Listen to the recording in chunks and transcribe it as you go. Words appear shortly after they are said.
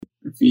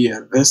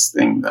via this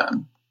thing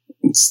then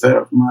instead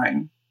of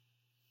mine.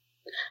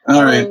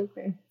 All right.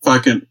 Okay.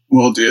 Fuck it.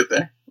 We'll do it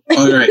there.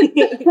 All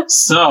right.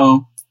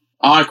 So,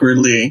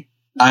 awkwardly,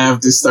 I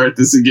have to start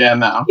this again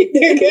now.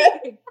 You're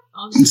good.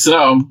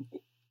 So,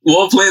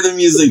 we'll play the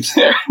music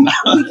there now.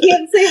 We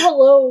can't say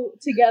hello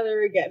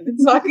together again.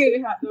 It's not going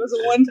to happen. It was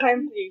a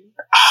one-time thing.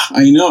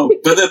 I know.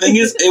 But the thing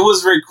is, it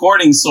was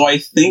recording, so I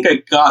think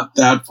I got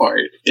that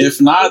part. If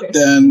not,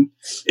 then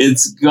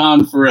it's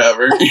gone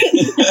forever.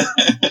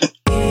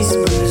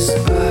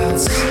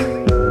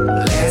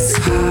 Let's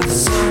have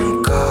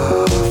some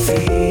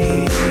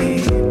coffee.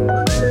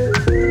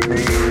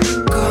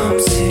 Come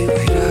sit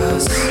with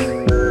us.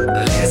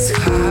 Let's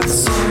have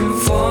some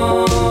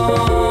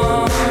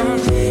fun.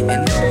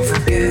 And don't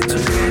forget to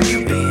bring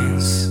your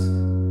beans.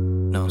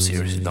 No,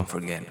 seriously, don't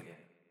forget.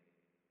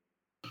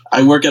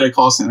 I work at a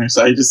call center,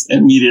 so I just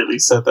immediately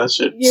said that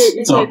shit.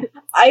 You're good.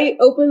 I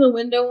opened the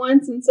window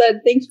once and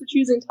said, "Thanks for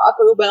choosing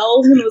Taco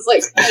Bell," and was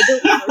like, "I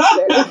don't work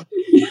there."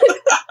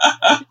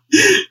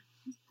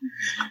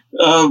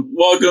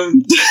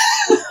 Welcome.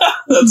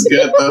 That's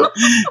good, though.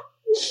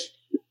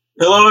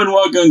 Hello and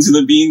welcome to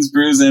the Beans,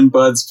 Brews, and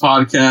Buds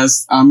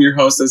podcast. I'm your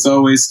host, as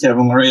always,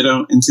 Kevin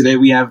Laredo, and today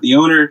we have the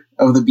owner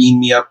of the Bean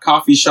Me Up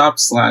coffee shop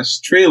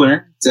 /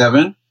 trailer,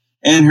 Devin,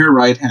 and her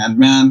right-hand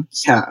man,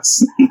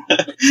 Kass.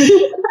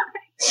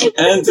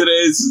 And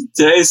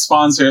today's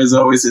sponsor, as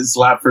always, is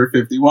Lab for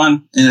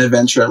 51, an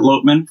adventure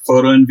elopement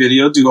photo and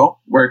video duo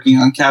working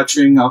on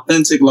capturing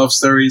authentic love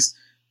stories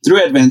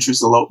through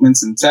adventurous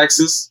elopements in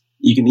Texas.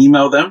 You can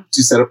email them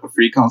to set up a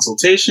free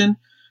consultation,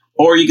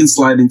 or you can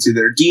slide into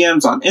their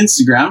DMs on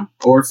Instagram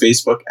or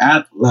Facebook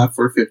at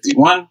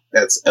Lab451.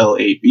 That's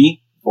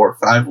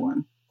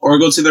LAB451. Or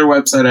go to their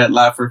website at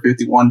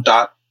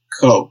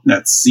lab451.co.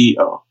 That's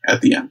CO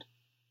at the end.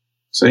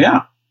 So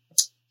yeah.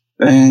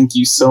 Thank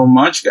you so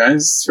much,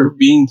 guys, for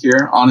being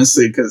here.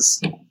 Honestly,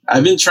 because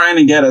I've been trying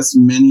to get as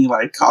many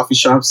coffee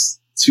shops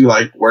to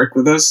work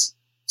with us.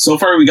 So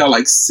far, we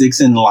got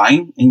 6 in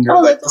line, and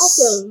you're that's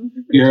awesome.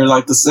 You're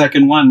the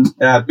second one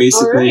that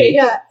basically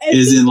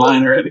is in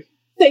line already.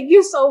 Thank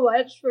you so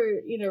much for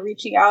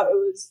reaching out.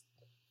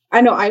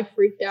 I know I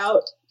freaked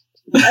out.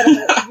 I don't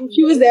know,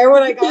 she was there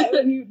when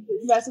you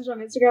messaged on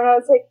Instagram, and I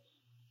was like,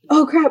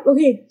 "Oh crap,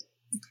 okay."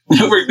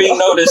 We're being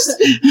noticed.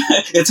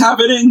 It's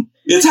happening.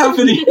 It's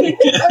happening.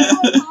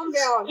 Calm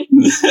down.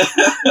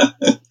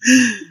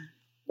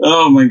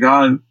 Oh my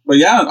god. But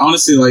yeah,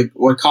 honestly,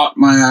 what caught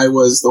my eye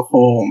was the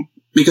whole,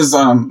 because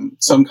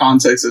some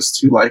context as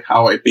to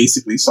how I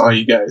basically saw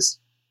you guys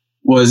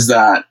was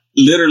that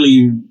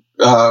literally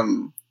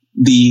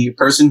the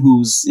person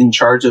who's in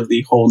charge of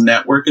the whole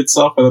network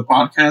itself of the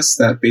podcast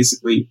that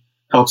basically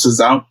helps us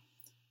out.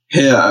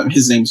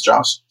 His name's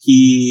Josh.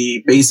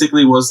 He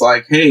basically was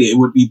like, "Hey, it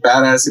would be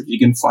badass if you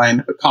can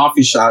find a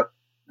coffee shop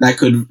that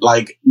could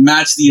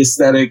match the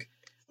aesthetic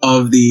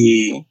of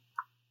the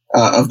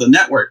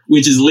network,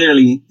 which is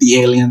literally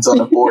the Aliens on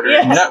the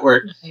Border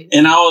network."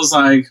 And I was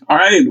like, "All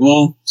right,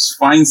 well,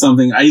 find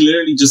something." I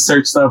literally just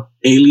searched up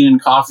Alien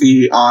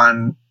Coffee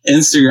on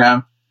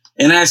Instagram,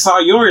 and I saw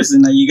yours,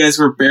 and you guys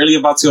were barely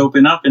about to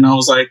open up, and I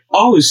was like,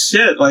 "Oh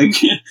shit!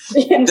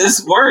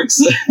 This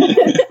works."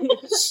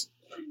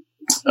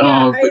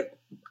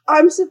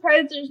 I'm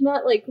surprised there's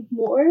not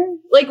more.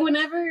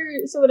 Whenever I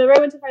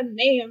went to find the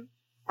name,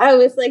 I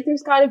was like,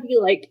 there's got to be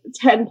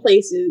 10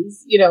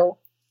 places,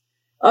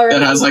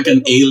 that has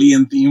an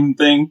alien theme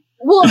thing.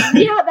 Well,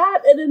 yeah,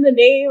 that, and then the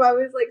name, I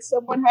was like,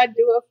 someone had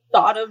to have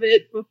thought of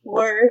it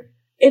before.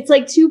 It's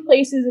 2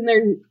 places and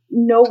they're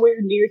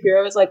nowhere near here.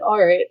 I was like,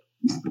 all right,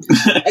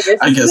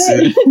 I guess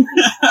it.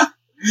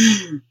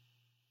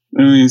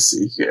 Let me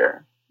see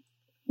here.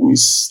 Let me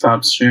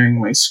stop sharing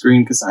my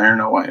screen because I don't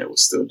know why it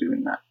was still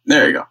doing that.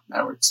 There you go.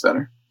 That works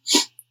better.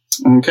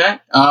 Okay.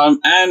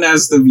 And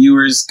as the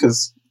viewers,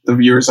 because the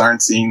viewers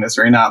aren't seeing this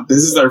right now,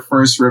 this is our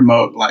first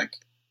remote,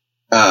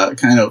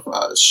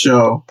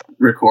 show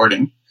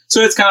recording.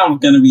 So it's kind of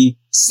going to be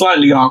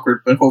slightly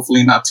awkward, but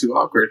hopefully not too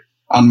awkward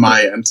on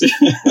my end.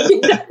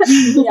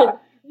 Yeah.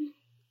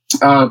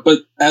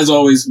 But as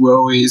always, we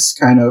always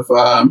kind of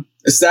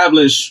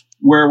establish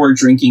where we're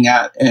drinking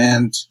at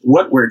and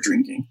what we're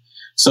drinking.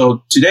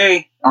 So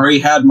today, I already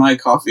had my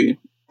coffee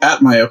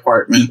at my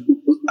apartment.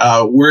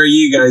 Where are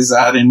you guys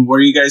at, and what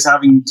are you guys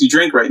having to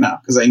drink right now?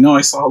 Because I know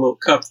I saw a little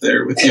cup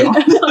there with you.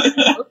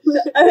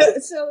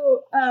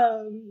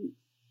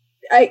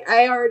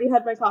 I already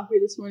had my coffee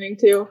this morning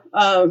too.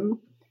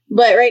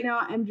 But right now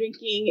I'm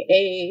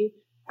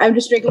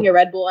just drinking a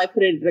Red Bull. I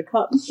put it in a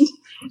cup.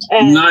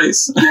 And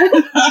nice.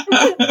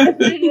 I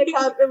put it in a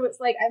cup and was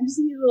like, I'm just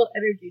need a little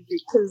energy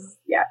drink because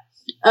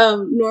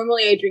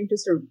normally I drink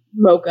just a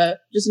mocha,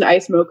 just an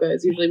iced mocha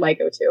is usually my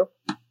go-to.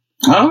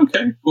 Oh,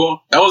 okay,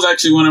 cool. That was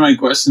actually one of my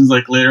questions,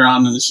 later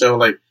on in the show,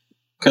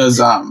 because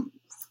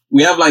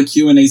we have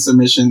Q&A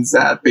submissions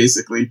that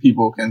basically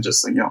people can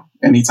just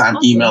anytime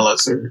email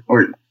us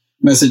or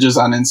message us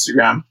on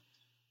Instagram.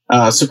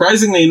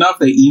 Surprisingly enough,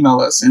 they email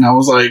us, and I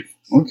was like,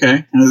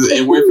 okay,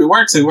 if it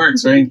works, it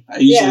works, right?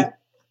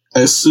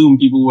 I assume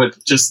people would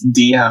just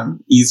DM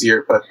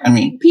easier, but I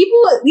mean,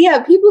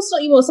 people still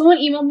email. Someone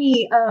emailed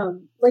me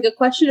like a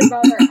question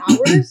about our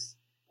hours,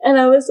 and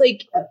I was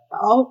like,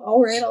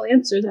 all right, I'll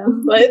answer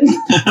them, but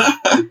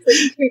like,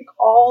 you can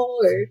call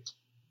or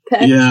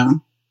text. Yeah.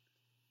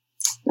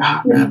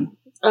 Oh, man.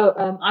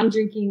 I'm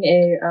drinking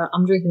a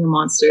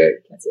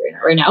Monster. Can't see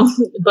right now,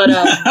 but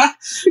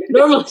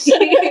normally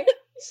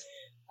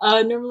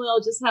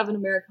I'll just have an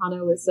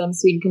Americano with some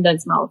sweetened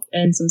condensed milk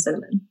and some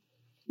cinnamon.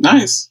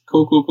 Nice.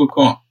 Cool.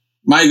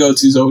 My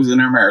go-to is always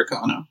an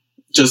Americano.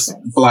 Just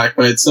black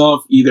by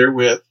itself, either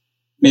with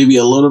maybe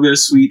a little bit of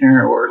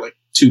sweetener or like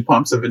 2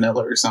 pumps of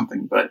vanilla or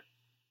something, but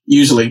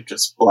usually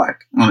just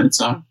black on its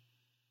own.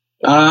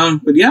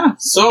 But yeah,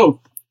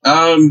 so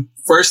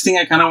first thing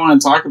I kind of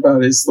want to talk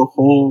about is the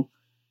whole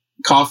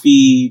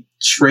coffee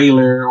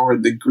trailer or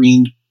the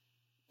green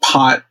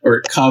pot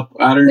or cup.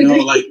 I don't know,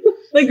 like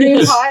the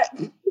green pot.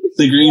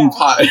 The green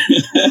pot.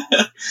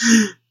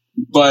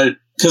 But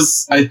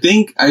because I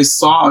think I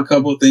saw a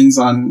couple things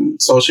on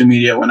social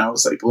media when I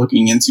was like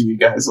looking into you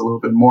guys a little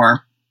bit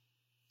more,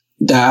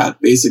 that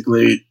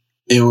basically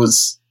it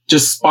was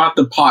just spot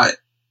the pot.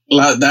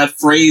 That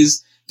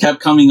phrase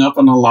kept coming up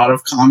on a lot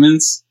of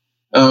comments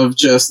of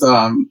just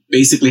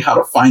basically how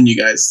to find you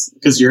guys,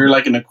 because you're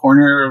like in a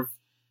corner of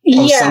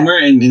somewhere,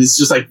 and it's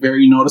just like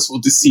very noticeable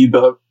to see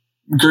the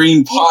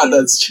green pot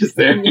that's just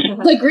there.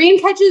 The green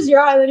catches your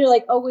eye, and then you're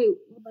like, oh wait,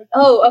 like,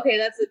 oh okay,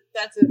 that's a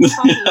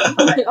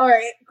all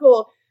right,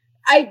 cool.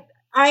 I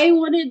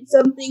wanted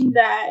something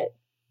that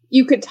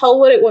you could tell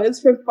what it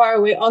was from far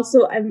away.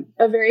 Also, I'm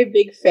a very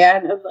big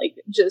fan of like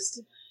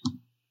just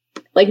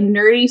like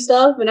nerdy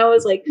stuff, and I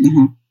was like,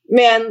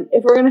 man,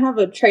 if we're gonna have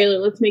a trailer,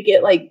 let's make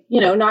it like,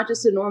 you know, not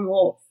just a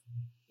normal,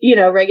 you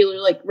know, regular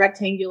like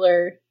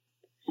rectangular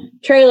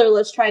trailer.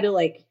 Let's try to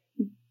like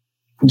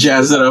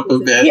jazz it up a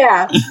bit.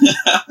 Yeah.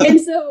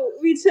 And so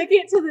we took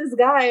it to this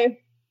guy,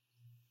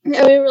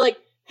 and we were like,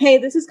 hey,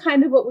 this is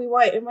kind of what we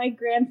want. And my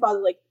grandfather,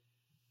 like,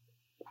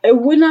 I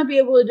would not be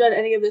able to do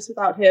any of this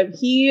without him.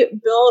 He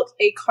built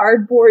a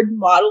cardboard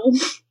model,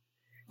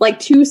 like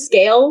to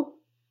scale.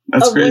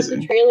 That's of crazy.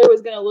 What the trailer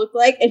was going to look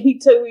like, and we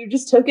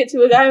just took it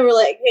to a guy, and we're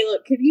like, hey,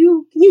 look, can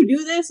you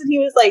do this? And he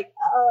was like,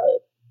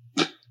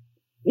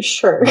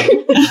 sure.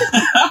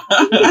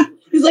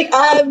 He's like,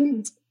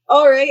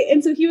 all right.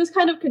 And so he was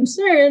kind of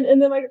concerned,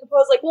 and then my grandpa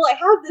was like, well, I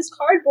have this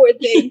cardboard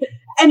thing,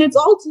 and it's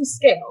all to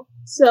scale,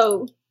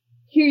 so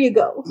here you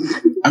go.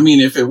 I mean,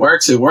 if it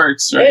works, it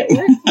works, right? It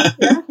works,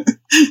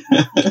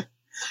 yeah.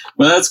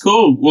 Well, that's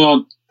cool.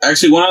 Well,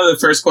 actually, one of the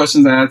first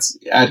questions I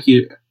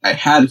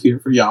had here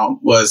for y'all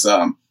was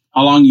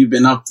how long you've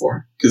been up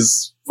for?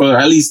 Because for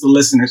at least the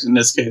listeners in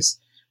this case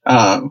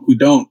who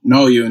don't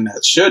know you and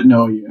that should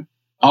know you,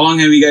 how long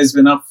have you guys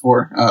been up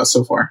for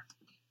so far?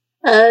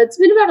 It's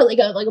been about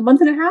like a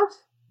month and a half.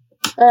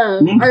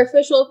 Our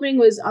official opening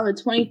was on the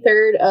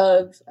 23rd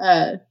of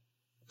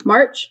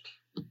March,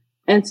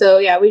 and so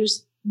yeah, we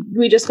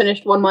just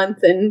finished 1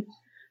 month and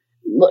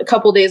a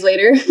couple days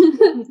later.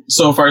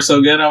 So far,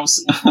 so good. I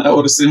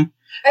would assume.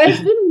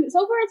 It's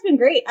been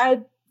great.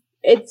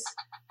 It's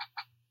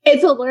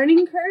a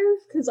learning curve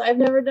because I've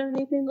never done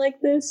anything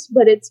like this,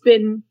 but it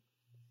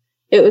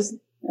was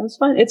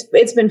fun.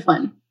 It's been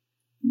fun.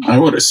 I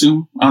would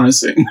assume,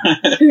 honestly.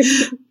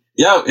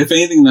 Yeah, if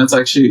anything, that's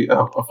actually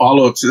a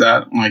follow-up to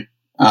that. Like,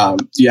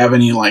 do you have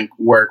any like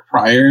work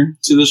prior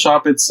to the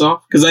shop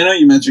itself? Because I know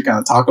you mentioned kind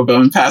of Taco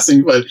Bell in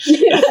passing, but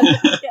yeah,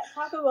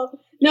 Taco Bell.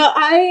 No,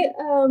 I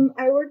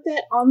worked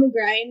at On the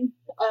Grind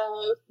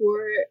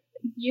for a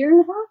year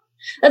and a half.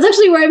 That's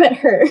actually where I met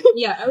her.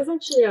 Yeah, I was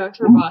actually her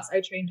boss.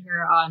 I trained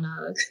her on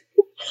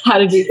how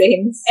to do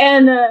things.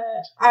 And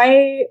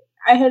I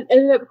had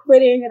ended up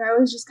quitting, and I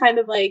was just kind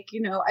of like,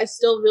 you know, I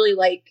still really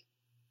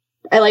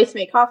I like to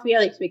make coffee. I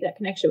like to make that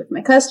connection with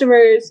my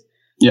customers.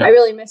 Yeah. I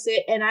really miss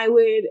it. And I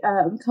would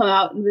come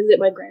out and visit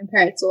my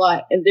grandparents a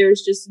lot, and there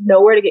was just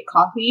nowhere to get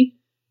coffee.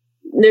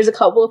 There's a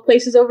couple of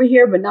places over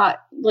here, but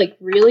not like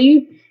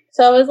really.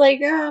 So I was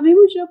like, maybe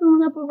we should open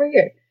one up over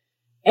here.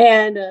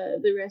 And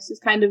the rest is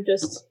kind of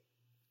just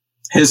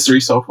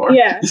history so far.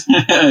 Yeah.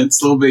 It's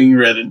still being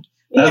written.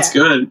 That's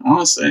good,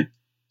 honestly.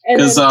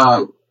 Because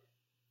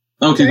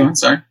okay, go on.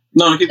 Sorry.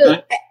 No, keep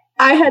going.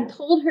 I had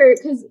told her,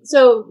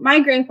 so my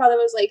grandfather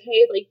was like,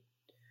 hey, like,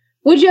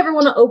 would you ever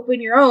want to open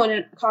your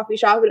own coffee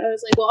shop? And I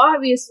was like, well,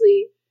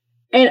 obviously.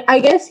 And I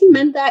guess he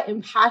meant that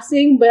in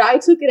passing, but I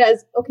took it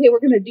as, okay,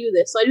 we're going to do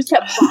this. So I just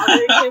kept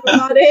bothering him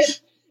about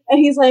it. And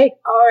he's like,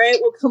 all right,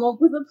 we'll come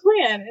up with a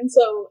plan. And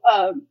so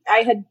I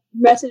had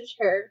messaged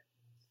her,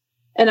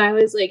 and I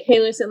was like, hey,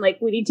 listen,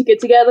 like, we need to get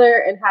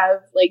together and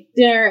have like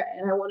dinner.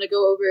 And I want to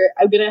go over,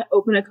 I'm going to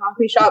open a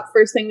coffee shop.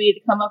 First thing we need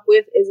to come up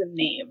with is a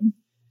name.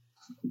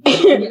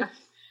 Yeah.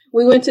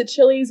 We went to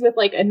Chili's with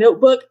like a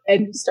notebook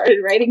and started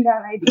writing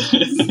down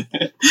ideas.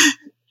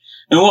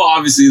 And well,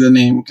 obviously the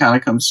name kind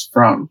of comes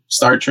from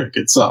Star Trek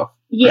itself.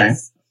 Yes. Right?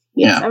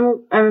 Yes. Yeah.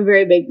 I'm a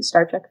very big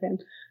Star Trek fan.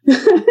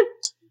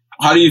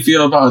 how do you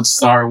feel about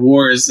Star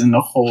Wars and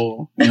the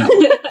whole,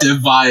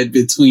 divide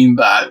between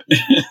that,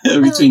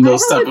 between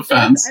those type of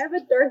fans? I have a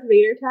Darth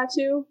Vader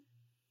tattoo.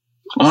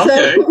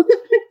 Okay. So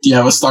Do you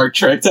have a Star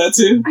Trek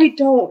tattoo? I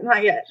don't,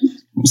 not yet.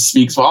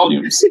 Speaks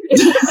volumes.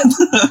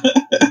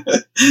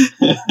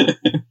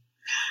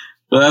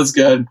 But that's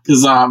good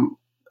because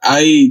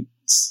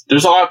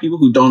there's a lot of people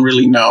who don't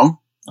really know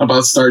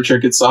about Star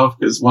Trek itself.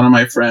 Because one of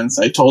my friends,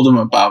 I told him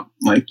about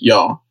like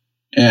y'all,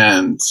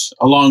 and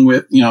along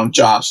with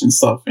Josh and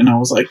stuff, and I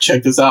was like,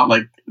 check this out.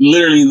 Like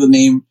literally, the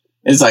name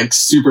is like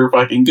super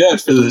fucking good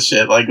for this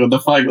shit. Like what the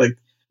fuck? Like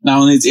not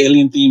only it's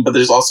alien theme, but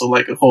there's also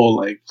like a whole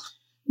like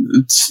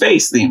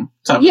space theme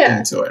type of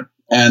thing to it.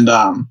 And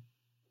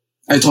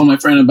I told my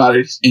friend about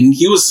it, and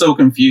he was so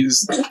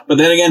confused. But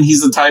then again,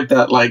 he's the type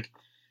that like.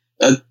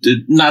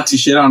 Not to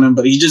shit on him,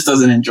 but he just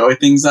doesn't enjoy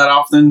things that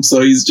often.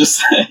 So he was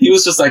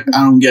just like,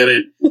 I don't get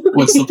it.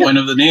 What's the point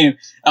of the name?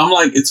 I'm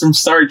like, it's from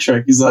Star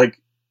Trek. He's like,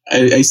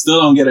 I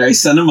still don't get it. I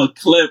sent him a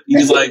clip.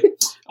 He's like,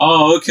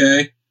 oh,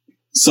 okay.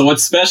 So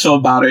what's special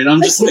about it?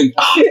 I'm just like,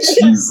 oh,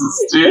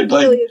 Jesus, dude.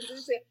 Like,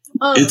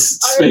 it's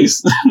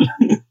space.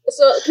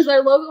 So, because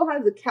our logo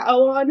has a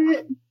cow on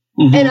it.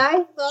 Mm-hmm. And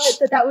I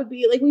thought that would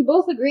be, like, we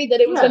both agreed that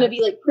it was going to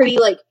be, like, pretty,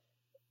 like,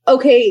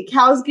 okay,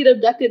 cows get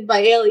abducted by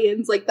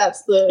aliens. Like,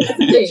 that's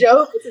the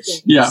joke.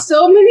 Yeah.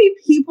 So many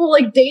people,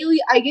 like, daily,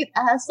 I get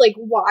asked, like,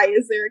 why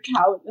is there a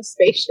cow in the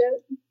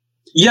spaceship?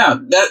 Yeah,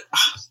 that...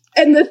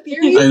 And the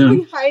theories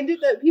behind it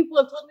that people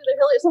have told me they're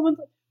hilarious. Someone's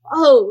like,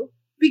 oh,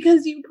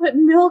 because you put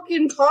milk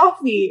in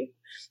coffee.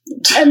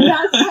 And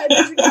that's why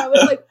there's a cow. I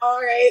was like, all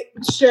right,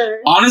 sure.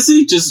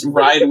 Honestly, just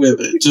ride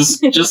with it.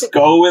 Just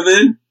go with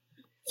it.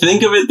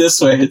 Think of it this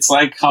way. It's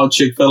like how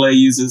Chick-fil-A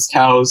uses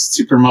cows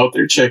to promote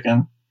their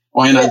chicken.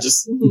 Why not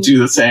just do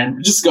the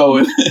same? Just go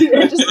with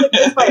it. Just like,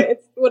 it's fine.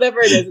 It's whatever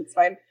it is, it's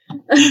fine.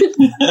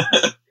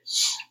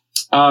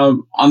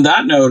 On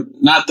that note,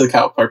 not the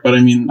cow part, but I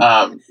mean,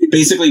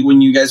 basically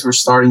when you guys were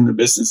starting the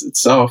business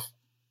itself,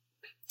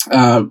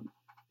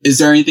 is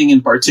there anything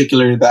in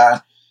particular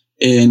that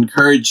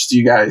encouraged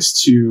you guys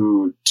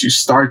to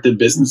start the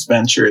business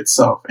venture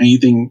itself?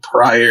 Anything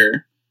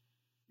prior,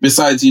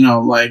 besides,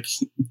 like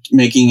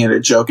making it a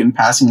joke and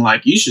passing,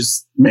 like you should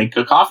make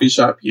a coffee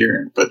shop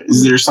here? But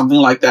is there something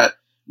like that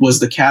was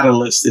the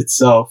catalyst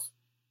itself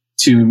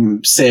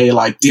to say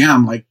like,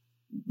 damn, like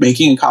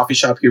making a coffee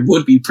shop here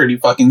would be pretty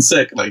fucking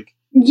sick? Like,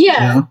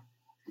 yeah.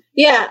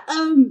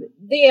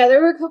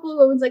 There were a couple of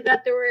moments like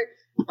that. There were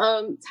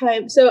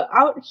times. So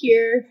out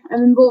here,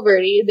 I'm in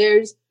Bulverde.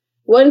 There's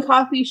one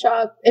coffee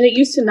shop, and it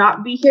used to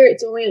not be here.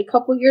 It's only a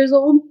couple years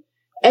old.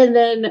 And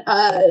then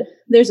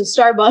there's a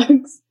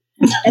Starbucks.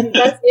 And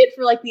that's it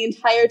for like the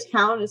entire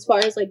town as far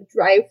as like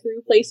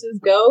drive-through places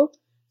go.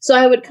 So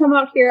I would come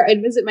out here,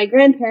 I'd visit my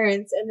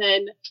grandparents, and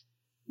then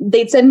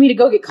they'd send me to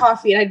go get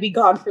coffee, and I'd be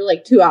gone for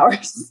like 2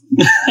 hours.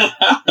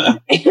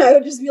 And I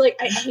would just be like,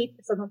 I hate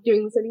this. I'm not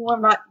doing this anymore.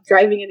 I'm not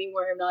driving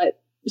anymore. I'm not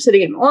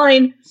sitting in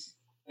line.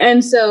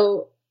 And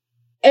so,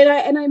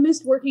 and I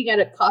missed working at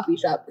a coffee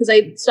shop because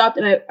I stopped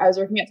and I was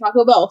working at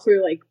Taco Bell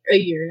for like a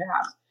year and a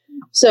half.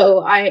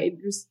 So I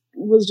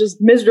was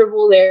just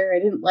miserable there. I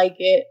didn't like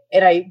it.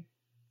 And I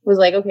was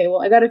like, okay,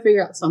 well, I got to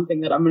figure out something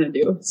that I'm going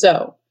to do.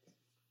 So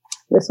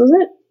this was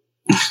it.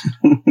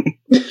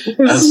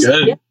 That's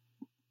good. Yeah.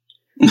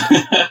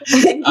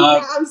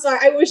 I'm sorry.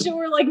 I wish it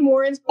were like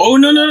more inspiring. Oh,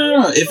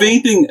 no. If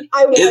anything,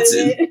 I wanted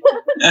it.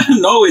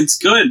 No, it's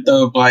good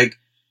though. Like,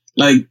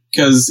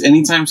 because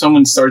anytime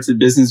someone starts a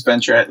business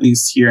venture, at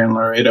least here in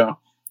Laredo,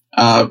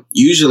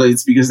 usually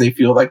it's because they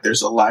feel like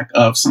there's a lack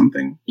of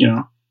something,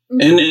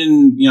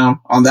 And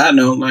on that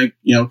note, like,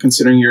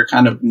 considering you're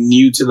kind of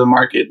new to the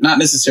market, not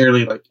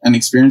necessarily like an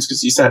experience,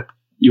 because you said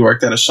you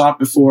worked at a shop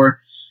before,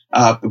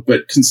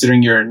 but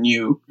considering you're a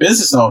new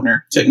business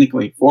owner,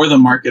 technically, for the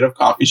market of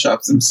coffee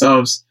shops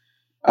themselves,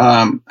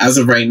 as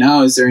of right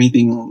now, is there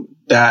anything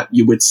that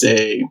you would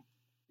say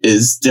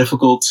is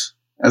difficult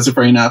as of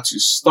right now to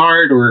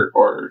start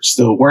or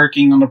still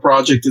working on the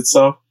project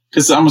itself?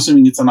 Because I'm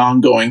assuming it's an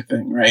ongoing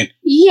thing, right?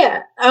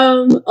 Yeah.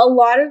 A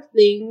lot of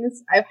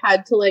things I've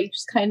had to like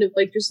just kind of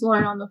like just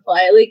learn on the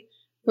fly. Like,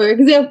 for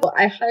example,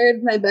 I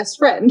hired my best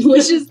friend,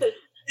 which is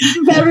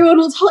everyone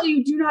will tell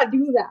you do not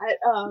do that.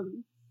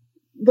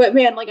 But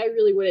man, like I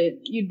really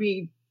wouldn't.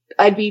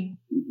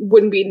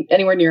 Wouldn't be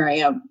anywhere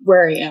near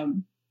where I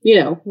am,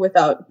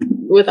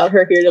 without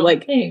her here to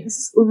like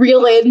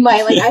reel in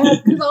my like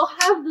because I'll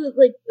have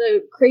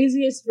the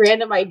craziest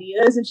random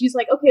ideas, and she's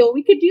like, okay, well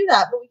we could do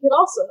that, but we could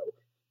also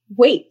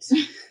wait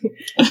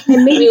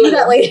and maybe do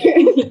that later.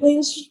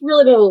 It's just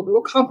really a little bit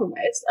more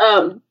compromised.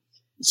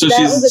 So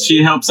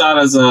she helps out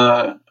as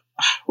a,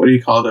 what do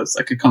you call this?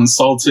 Like a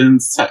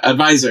consultant,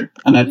 advisor,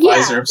 an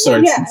advisor of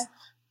sorts. Yeah.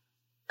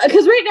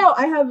 Because right now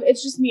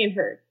it's just me and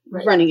her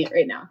running it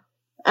right now.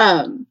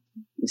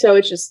 So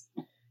it's just,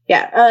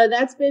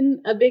 that's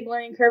been a big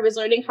learning curve, is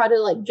learning how to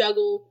like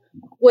juggle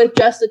with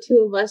just the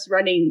two of us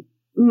running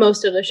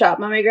most of the shop.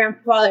 My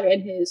grandfather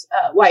and his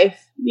wife,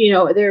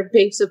 they're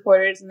big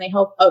supporters and they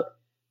help out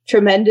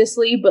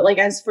tremendously, but like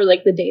as for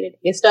like the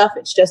day-to-day stuff,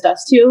 it's just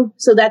us two.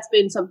 So that's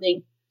been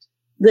something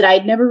that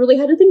I'd never really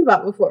had to think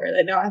about before,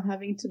 that now I'm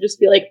having to just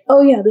be like,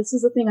 oh yeah, this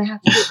is a thing I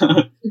have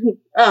to do.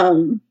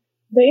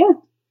 But yeah.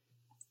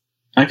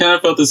 I kind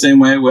of felt the same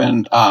way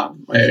when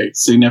my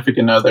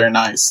significant other and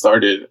I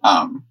started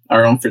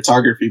our own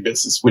photography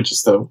business, which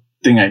is the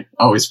thing I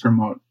always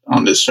promote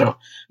on this show.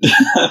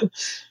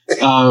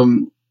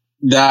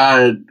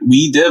 That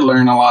we did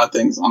learn a lot of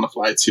things on the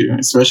fly too,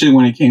 especially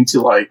when it came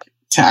to like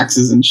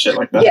taxes and shit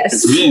like that.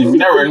 Yes.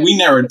 We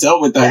never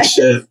dealt with that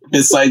shit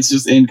besides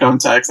just income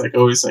tax. Like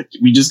always, like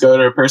we just go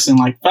to a person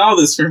like, file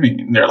this for me,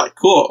 and they're like,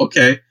 cool,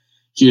 okay,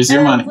 here's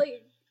your money. Like,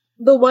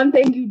 the one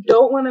thing you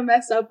don't want to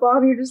mess up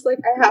on, you're just like,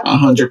 I have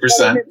 100%,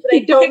 but I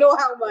don't know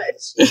how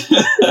much.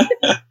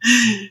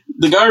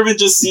 The government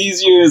just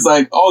sees you as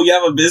like, oh, you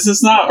have a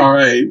business now? All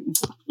right,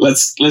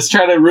 let's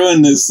try to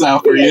ruin this now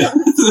for you.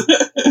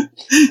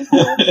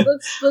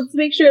 let's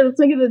make sure, let's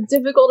make it as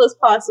difficult as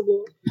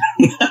possible.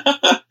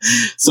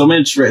 So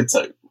much red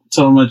tape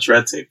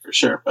for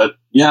sure. But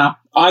yeah,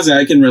 honestly,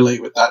 I can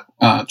relate with that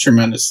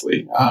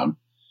tremendously.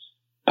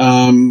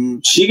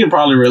 She can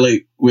probably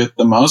relate with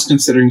the most,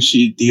 considering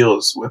she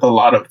deals with a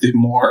lot of the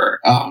more,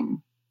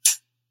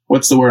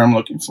 what's the word I'm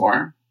looking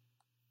for?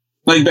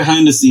 Like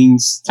behind the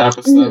scenes type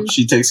of stuff.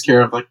 She takes care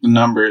of like the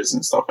numbers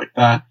and stuff like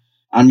that.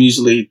 I'm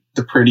usually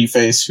the pretty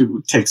face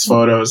who takes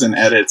photos and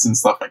edits and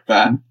stuff like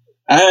that.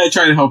 I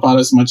try to help out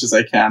as much as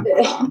I can.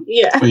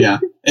 Yeah. But yeah,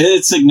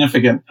 it's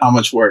significant how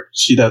much work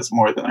she does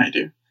more than I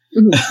do.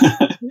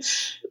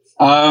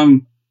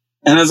 And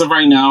as of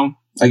right now,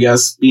 I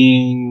guess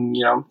being,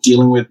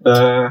 dealing with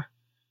the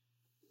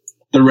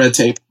red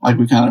tape, like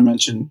we kind of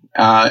mentioned,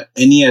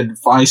 any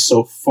advice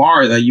so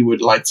far that you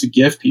would like to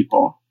give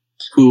people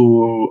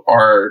who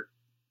are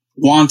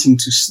wanting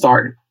to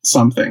start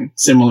something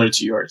similar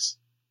to yours?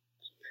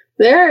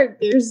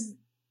 There's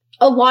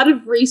a lot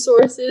of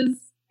resources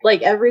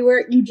like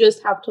everywhere. You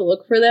just have to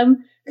look for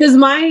them. Because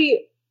I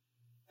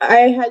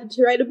had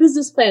to write a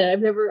business plan. I've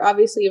never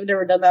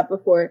done that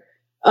before.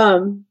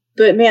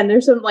 But man,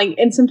 there's some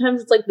and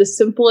sometimes it's like the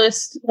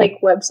simplest like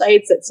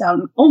websites that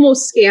sound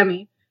almost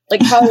scammy,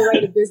 like how to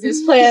write a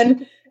business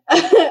plan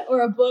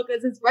or a book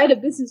that says write a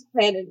business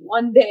plan in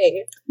one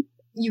day.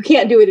 You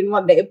can't do it in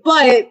one day,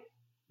 but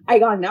I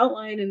got an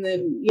outline, and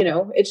then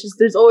it's just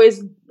there's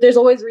always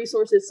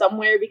resources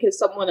somewhere because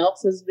someone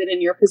else has been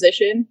in your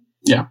position.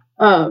 Yeah.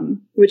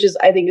 Which is,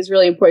 I think, is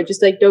really important.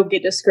 Just like, don't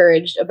get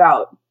discouraged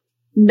about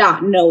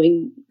not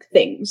knowing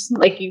things.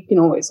 Like, you can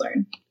always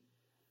learn.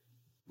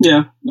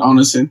 Yeah,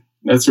 honestly,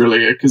 that's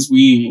really it. Because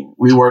we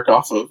work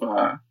off of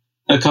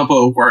a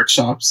couple of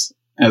workshops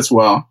as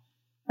well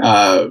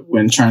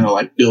when trying to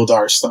like build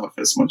our stuff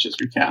as much as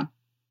we can.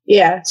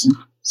 Yeah.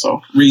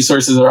 So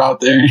resources are out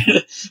there.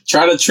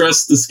 Try to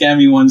trust the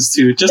scammy ones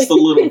too, just a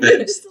little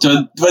bit.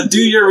 But do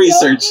your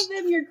research. Don't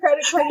give them your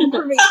credit card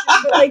information,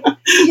 but like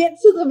get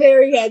to the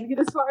very end, get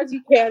as far as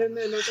you can, and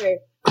then okay,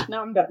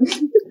 now I'm done.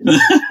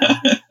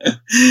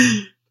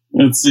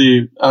 Let's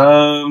see.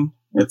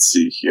 Let's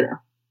see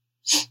here.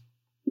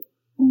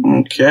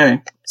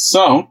 Okay,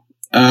 so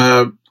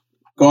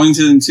going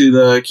into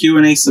the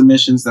Q&A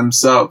submissions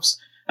themselves.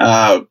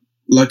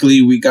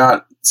 Luckily, we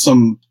got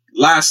some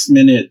last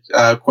minute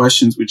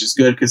questions, which is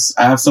good because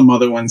I have some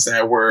other ones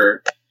that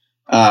were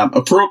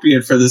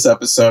appropriate for this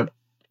episode,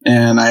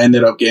 and I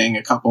ended up getting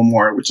a couple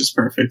more, which is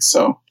perfect.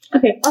 So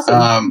okay,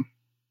 awesome.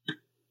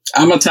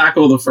 I'm gonna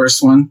tackle the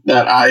first one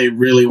that I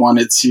really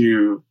wanted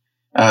to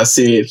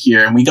say it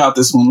here, and we got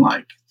this one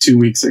like 2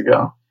 weeks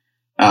ago,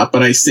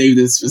 but I saved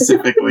it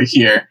specifically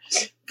here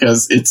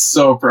because it's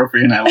so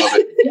appropriate and I love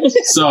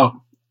it.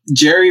 So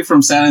Jerry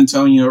from San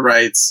Antonio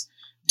writes,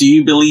 "Do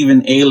you believe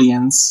in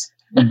aliens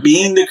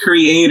being the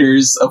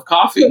creators of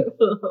coffee?"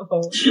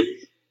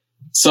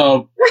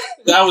 So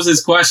that was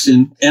his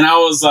question. And I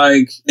was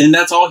like, and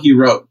that's all he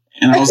wrote.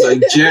 And I was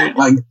like, Jerry,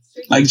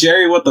 like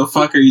Jerry, what the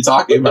fuck are you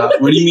talking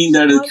about? What do you mean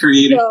they're the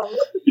creator?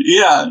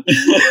 Yeah.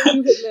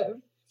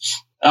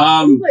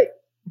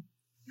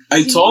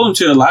 I told him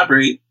to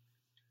elaborate.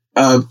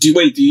 Do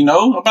you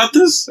know about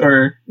this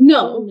or?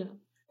 No.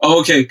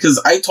 Oh, okay.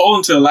 Cause I told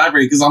him to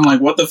elaborate because I'm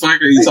like, what the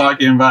fuck are you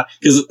talking about?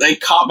 Cause they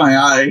caught my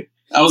eye.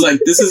 I was like,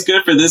 this is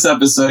good for this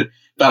episode,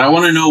 but I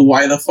want to know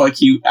why the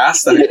fuck you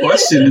asked that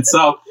question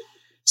itself.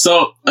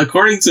 So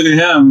according to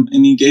him,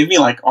 and he gave me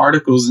like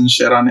articles and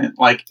shit on it,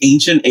 like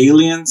ancient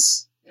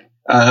aliens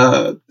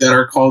that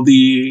are called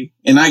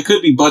and I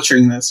could be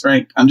butchering this,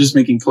 right? I'm just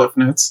making cliff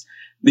notes.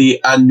 The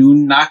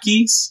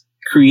Anunnakis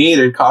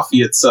created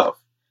coffee itself.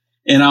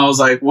 And I was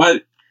like,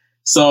 what?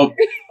 So,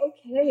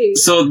 okay.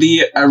 So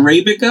the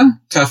Arabica,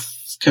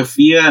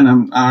 Kaffia,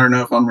 and I don't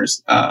know if I'm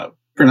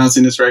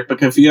pronouncing this right, but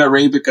Kaffia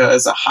Arabica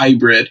is a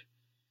hybrid,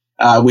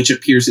 which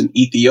appears in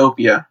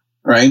Ethiopia,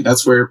 right?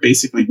 That's where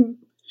basically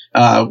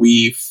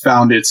we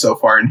found it so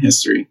far in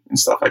history and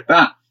stuff like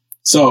that.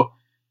 So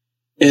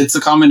it's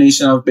a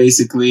combination of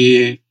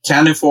basically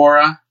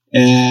Canephora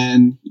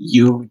and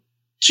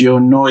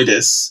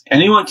Eugenoides.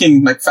 Anyone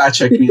can like fact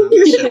check me on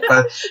this shit,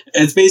 but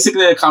it's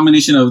basically a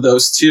combination of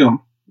those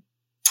two.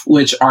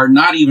 which are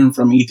not even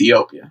from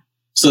Ethiopia.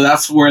 So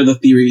that's where the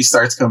theory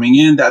starts coming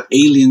in, that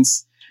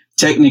aliens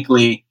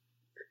technically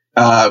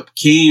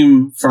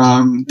came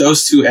from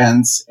those two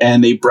ends,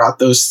 and they brought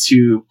those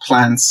two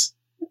plants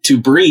to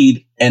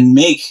breed and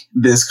make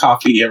this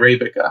coffee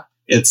Arabica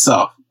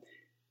itself.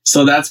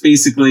 So that's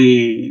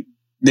basically,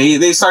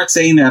 they start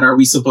saying that, are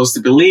we supposed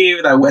to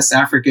believe that West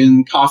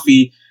African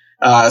coffee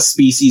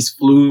species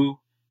flew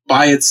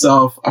by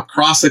itself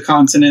across a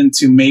continent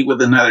to mate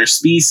with another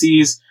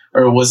species,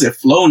 or was it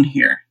flown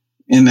here?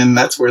 And then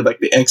that's where like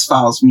the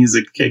X-Files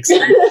music kicks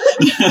in.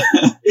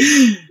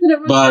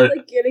 But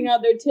like getting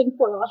out their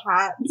tinfoil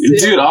hats.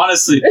 Dude,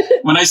 honestly,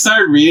 when I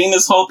started reading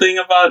this whole thing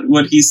about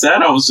what he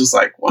said, I was just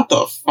like, what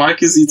the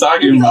fuck is he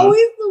talking about? Always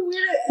the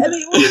weirdest, and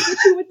they always get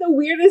you with the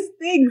weirdest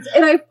things,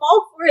 and I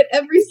fall for it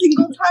every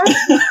single time.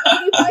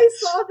 If I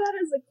saw that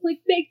as a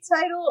clickbait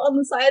title on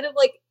the side of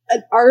like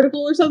an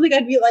article or something,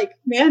 I'd be like,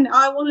 man, now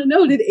I want to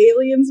know, did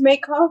aliens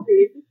make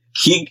coffee?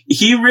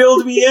 He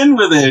reeled me in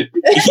with it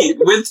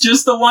with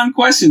just the one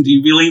question: do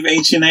you believe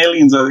ancient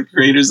aliens are the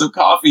creators of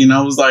coffee? And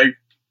I was like,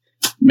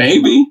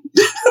 maybe.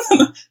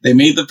 They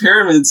made the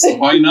pyramids.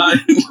 Why not?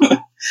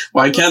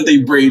 Why can't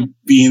they braid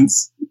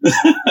beans? Do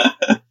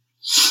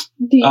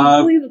you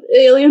believe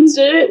aliens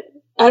did it?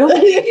 I don't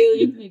think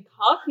aliens made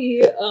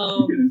coffee.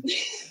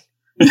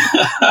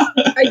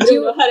 I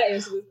do know how to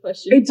answer this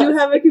question. I do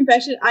have a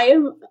confession. I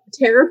am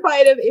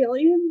terrified of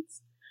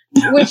aliens,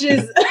 which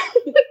is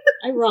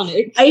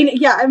ironic.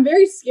 I'm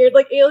very scared.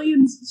 Like,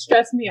 aliens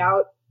stress me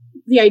out.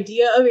 The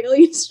idea of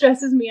aliens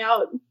stresses me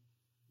out.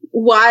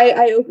 Why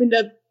I opened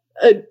up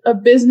a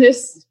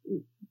business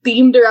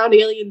themed around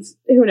aliens,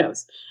 who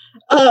knows?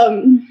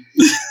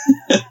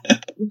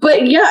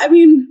 But yeah, I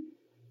mean,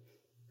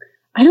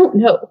 I don't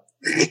know.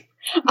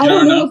 I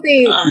don't know if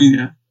they. I mean,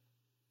 yeah.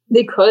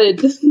 They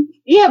could.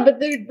 Yeah, but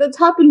that's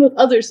happened with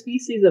other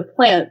species of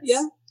plants.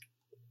 Yeah.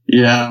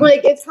 Yeah.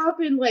 Like, it's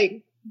happened,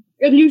 like,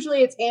 and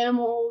usually it's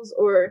animals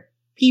or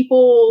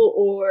people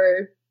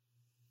or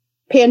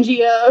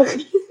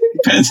Pangea.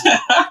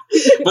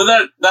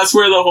 But that's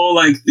where the whole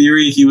like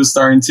theory he was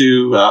starting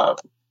to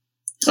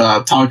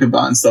talk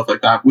about and stuff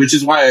like that, which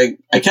is why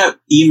I kept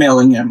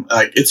emailing him.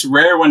 Like, it's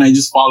rare when I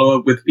just follow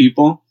up with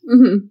people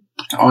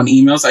on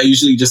emails. I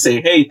usually just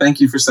say, hey, thank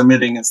you for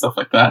submitting and stuff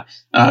like that.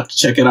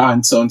 Check it out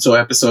in so-and-so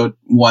episode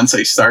once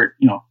I start,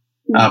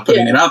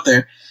 putting it out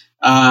there.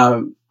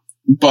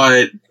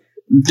 But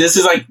this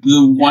is like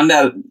the one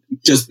that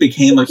just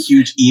became a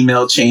huge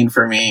email chain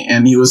for me.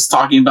 And he was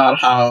talking about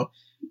how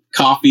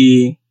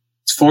coffee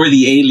for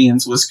the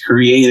aliens was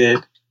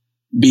created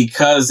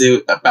because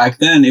back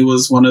then it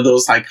was one of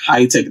those like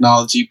high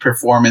technology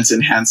performance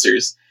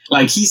enhancers.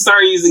 Like, he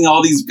started using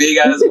all these big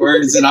ass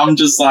words, and I'm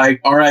just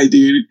like, all right,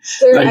 dude.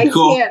 Sir, like, I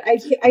can't.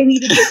 I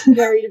need a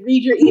dictionary to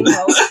read your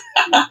email.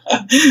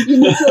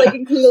 You need to like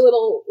include a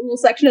little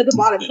section at the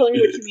bottom telling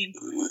me what you mean.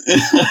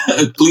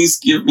 Please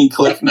give me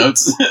cliff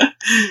notes.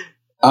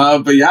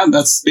 But yeah,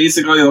 that's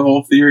basically the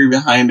whole theory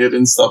behind it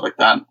and stuff like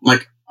that.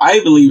 Like, I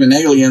believe in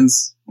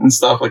aliens and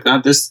stuff like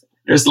that.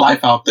 There's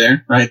life out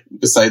there, right?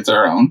 Besides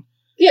our own.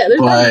 Yeah,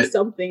 there's gotta be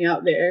something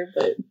out there,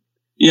 but.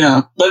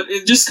 Yeah, but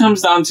it just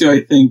comes down to,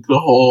 I think, the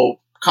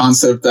whole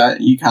concept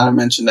that you kind of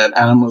mentioned, that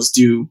animals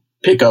do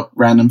pick up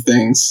random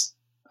things.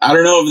 I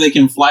don't know if they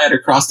can fly it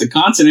across the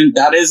continent.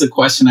 That is a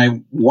question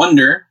I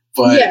wonder.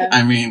 But yeah.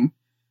 I mean,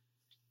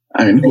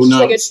 who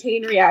knows? It's like a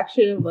chain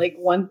reaction of like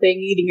one thing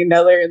eating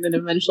another, and then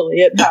eventually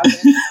it happens.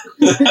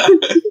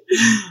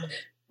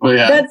 Well,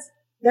 yeah, that's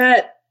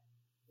that,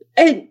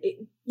 and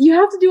you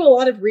have to do a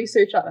lot of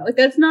research on it. Like,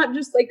 that's not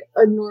just like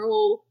a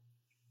normal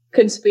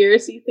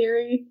conspiracy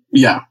theory.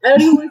 Yeah. I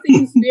don't even want to say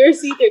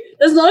conspiracy theory.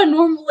 That's not a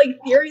normal like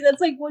theory.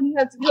 That's like when you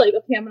have to be like,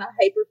 okay, I'm gonna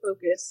hyper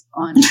focus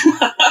on.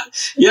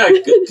 Yeah,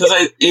 because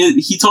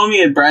he told me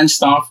it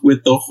branched off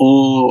with the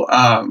whole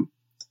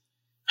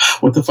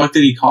what the fuck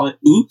did he call it?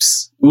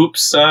 Oops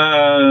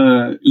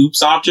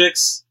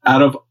objects,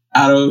 out of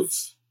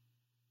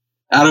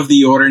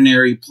the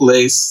ordinary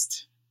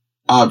placed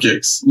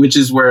objects, which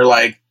is where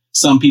like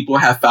some people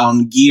have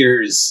found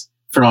gears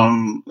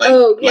from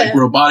like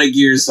robotic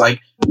gears, like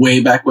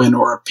way back when,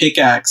 or a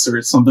pickaxe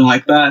or something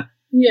like that.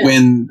 Yeah.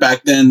 When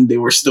back then they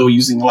were still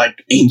using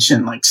like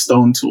ancient like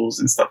stone tools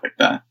and stuff like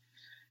that.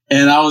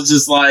 And I was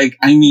just like,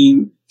 I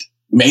mean,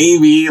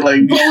 maybe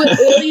like would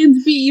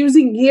aliens be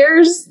using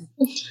gears?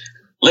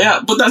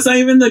 Yeah, but that's not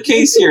even the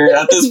case here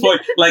at this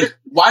point. Like,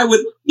 why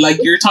would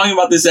you're talking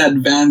about this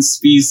advanced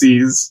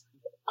species,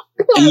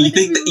 and you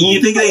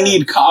think they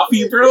need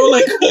coffee, bro?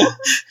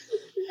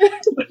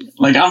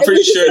 Like I'm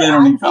pretty sure they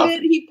don't need coffee.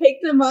 He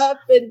picked them up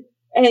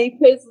and he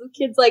puts the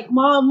kid's like,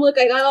 Mom, look,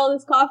 I got all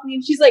this coffee,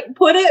 and she's like,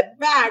 put it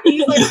back. And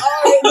he's like, all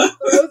right, and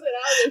throws it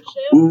out of the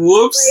ship.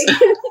 Whoops.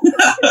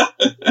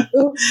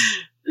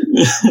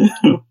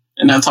 Like,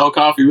 and that's how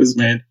coffee was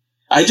made.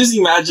 I just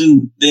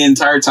imagine the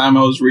entire time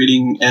I was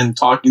reading and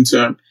talking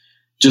to him,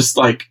 just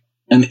like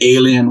an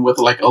alien with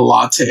like a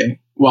latte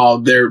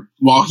while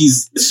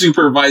he's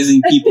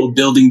supervising people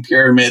building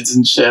pyramids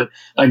and shit.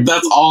 Like,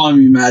 that's all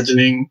I'm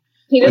imagining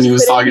when he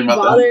was talking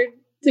about that.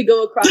 to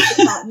go across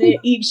the continent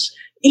each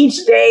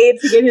day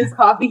to get his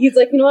coffee. He's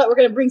like, you know what? We're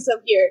gonna bring some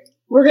here.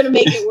 We're gonna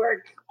make it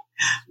work.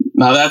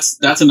 Now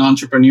that's an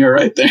entrepreneur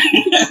right there.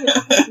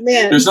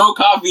 Man, there's no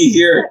coffee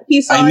here.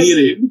 I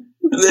need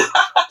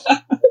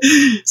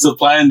it.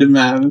 Supply and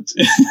demand.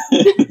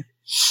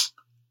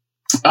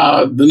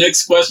 The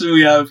next question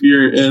we have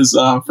here is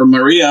from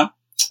Maria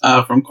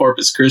from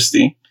Corpus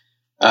Christi.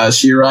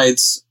 She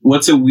writes,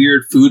 "What's a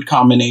weird food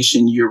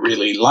combination you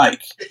really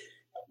like?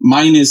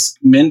 Mine is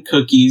mint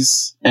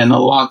cookies and a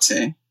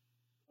latte.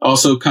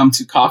 Also come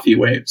to coffee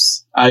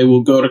waves. I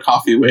will go to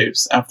coffee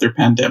waves after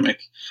pandemic."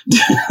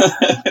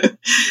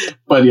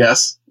 But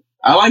yes,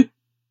 I like,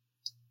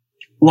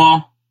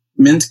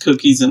 mint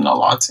cookies and a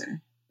latte.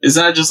 Is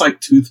that just like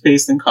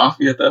toothpaste and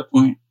coffee at that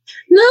point?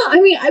 No,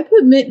 I mean, I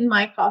put mint in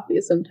my coffee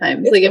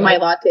sometimes, like in my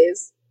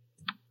lattes.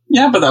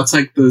 Yeah, but that's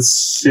like the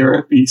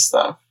syrupy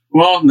stuff.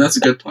 Well, that's a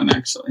good point,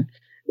 actually.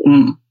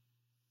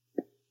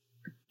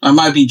 I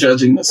might be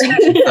judging this one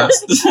too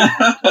fast.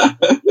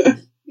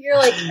 You're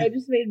like, I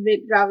just made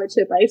mint Java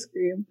chip ice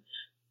cream.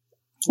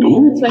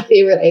 Ooh. That's my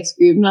favorite ice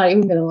cream. Not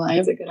even gonna lie,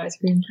 It's a good ice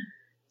cream.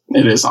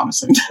 It is,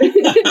 honestly.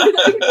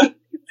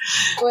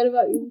 What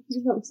about you?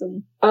 You have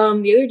some.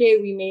 The other day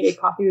we made a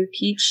coffee with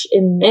peach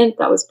and mint.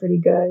 That was pretty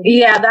good.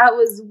 Yeah, that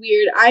was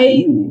weird.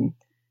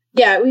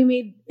 We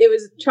made it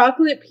was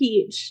chocolate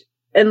peach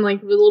and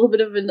like with a little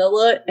bit of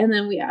vanilla, and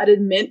then we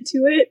added mint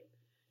to it,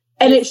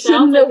 and it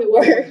shouldn't have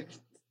worked.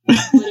 But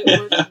it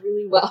worked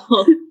really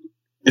well.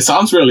 It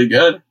sounds really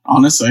good,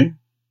 honestly.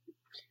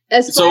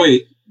 So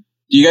wait,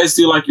 do you guys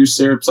do like your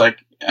syrups like,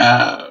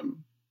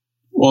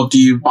 do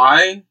you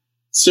buy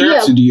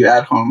syrups or do you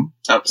add home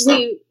type of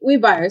stuff? We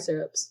buy our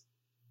syrups.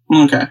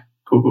 Okay,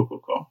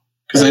 cool.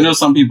 Because I know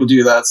some people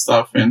do that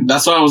stuff, and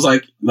that's why I was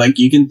like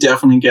you can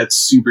definitely get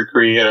super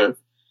creative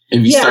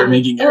if you start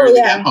making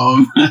everything at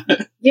home.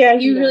 Yeah,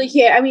 you really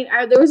can. I mean,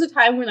 there was a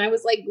time when I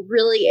was like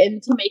really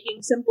into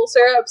making simple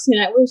syrups,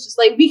 and I was just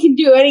like, we can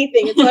do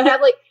anything. And so I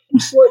had like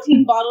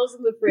 14 bottles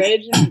in the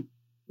fridge, and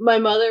my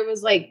mother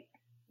was like,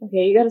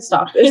 okay, you gotta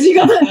stop this. You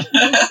gotta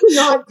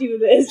not do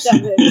this,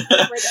 Devin.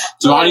 Like,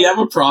 Johnny, you have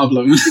a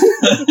problem.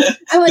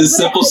 I'm like, the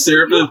simple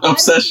syrup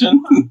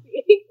obsession.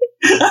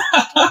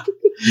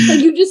 Like,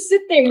 you just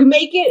sit there, you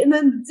make it, and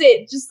then that's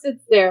it. Just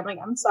sits there. I'm like,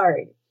 I'm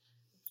sorry.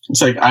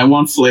 It's like, I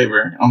want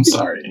flavor. I'm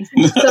sorry.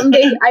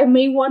 Someday I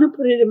may want to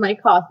put it in my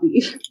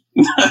coffee.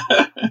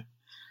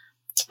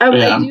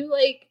 I do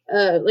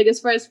like as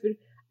far as food,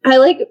 I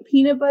like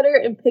peanut butter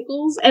and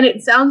pickles, and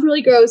it sounds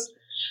really gross.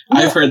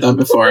 I've heard that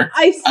before.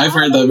 I've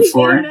heard that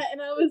before.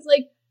 And I was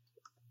like,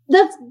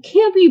 that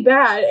can't be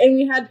bad. And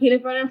we had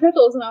peanut butter and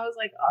pickles, and I was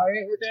like, all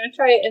right, we're going to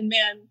try it. And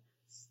man,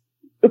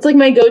 it's like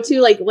my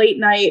go-to, like, late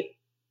night,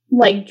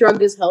 like,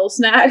 drug as hell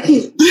snack.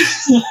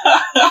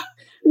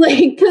 Like,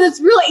 because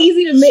it's really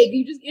easy to make.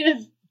 You just get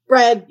a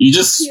bread. You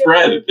just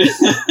spread it.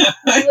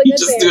 You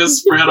just do a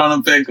spread on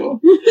a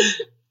pickle.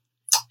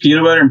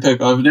 Peanut butter and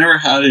pickle. I've never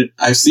had it.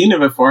 I've seen it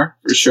before,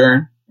 for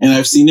sure. And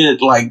I've seen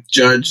it, like,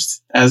 judged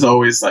as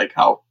always, like,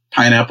 how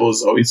pineapple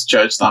is always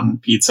judged on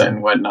pizza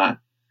and whatnot.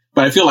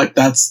 But I feel like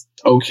that's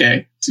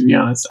okay, to be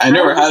honest. I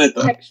never had it,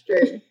 though.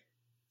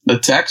 The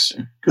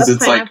texture. Because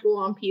it's like pineapple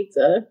on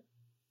pizza.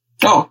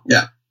 Oh,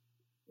 yeah.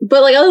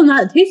 But, like, other than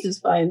that, it tastes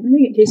just fine. I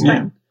think it tastes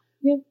fine.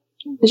 Yeah.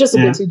 It's just a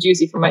bit too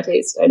juicy for my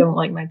taste. I don't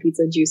like my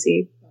pizza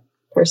juicy,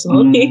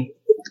 personally.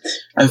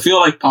 I feel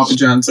like Papa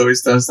John's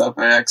always does that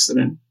by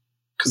accident.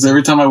 Because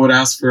every time I would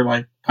ask for,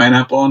 like,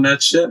 pineapple on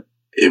that shit,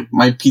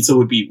 my pizza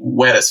would be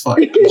wet as fuck.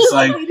 It's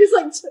like, you just,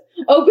 like,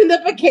 opened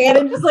up a can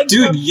and just, like...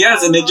 Dude,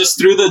 yes, and they just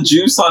threw the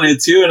juice on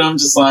it, too, and I'm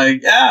just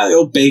like, yeah,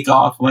 it'll bake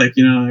off, like,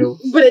 you know...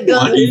 But it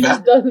doesn't. It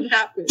just doesn't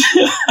happen.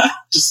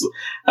 Just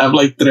have,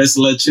 like, tres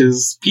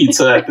leches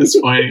pizza at this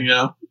point, you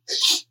know?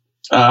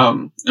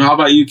 How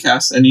about you,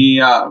 Kass?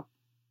 Any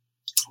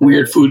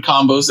weird food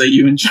combos that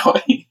you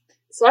enjoy?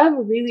 So I have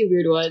a really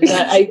weird one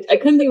that I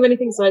couldn't think of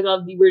anything, so I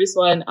thought of the weirdest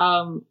one.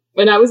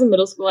 When I was in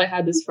middle school, I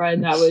had this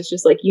friend that was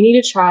just like, you need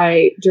to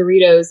try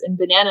Doritos and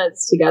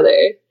bananas together.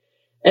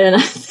 And I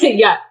said,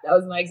 yeah, that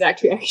was my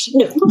exact reaction.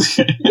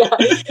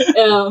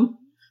 Yeah.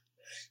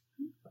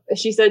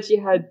 She said she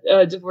had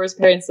divorced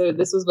parents, so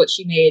this was what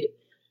she made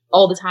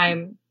all the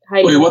time.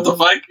 Wait, what the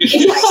fuck?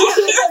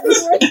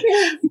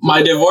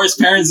 My divorced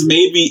parents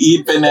made me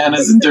eat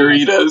bananas and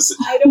Doritos.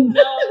 I don't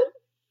know.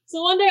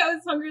 So one day I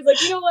was hungry. I was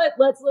like, you know what?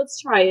 Let's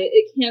try it.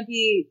 It can't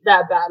be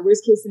that bad.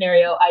 Worst case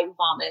scenario, I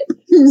vomit.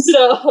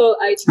 So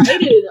I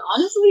tried it, and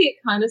honestly, it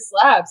kind of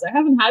slaps. I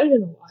haven't had it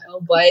in a while,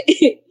 but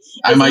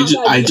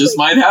I just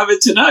might have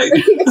it tonight.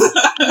 You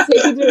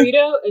take a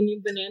Dorito and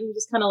you banana, you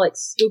just kind of like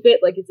scoop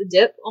it like it's a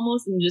dip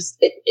almost, and just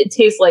it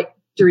tastes like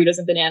Doritos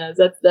and bananas.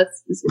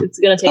 That's it's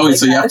gonna taste. Oh, wait, like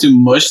so that. you have to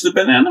mush the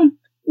banana?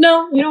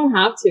 No, you don't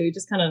have to. You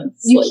just kind of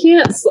you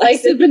can't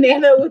slice a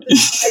banana with a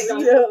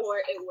Dorito.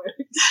 It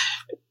works.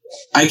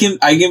 I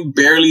can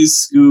barely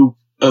scoop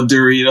a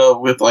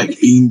Dorito with like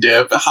bean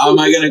dip. How am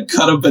I gonna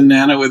cut a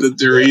banana with a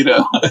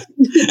Dorito?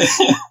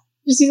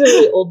 Just use a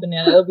really old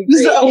banana. It'll be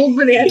great. Just an old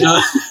banana.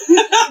 Just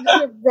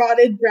a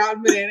rotted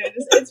brown banana.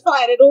 It's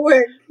fine. It'll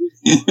work.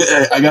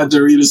 I got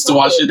Doritos to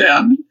wash it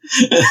down.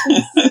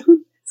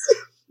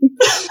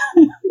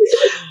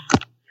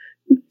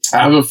 I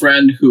have a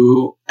friend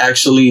who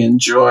actually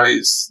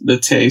enjoys the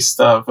taste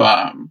of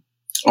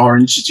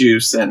orange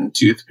juice and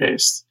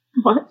toothpaste.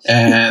 What?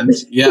 And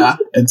yeah,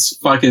 it's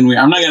fucking weird.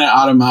 I'm not gonna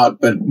out him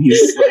out, but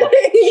he's like,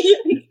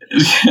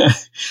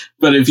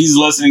 but if he's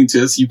listening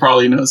to us, he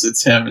probably knows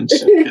it's him and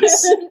shit.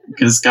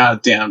 Because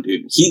goddamn,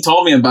 dude, he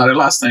told me about it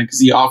last time because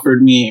he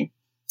offered me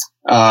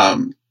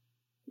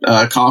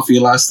coffee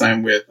last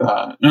time with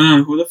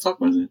no, who the fuck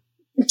was it?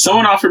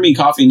 Someone offered me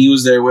coffee and he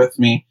was there with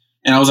me,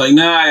 and I was like,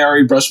 nah, I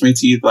already brushed my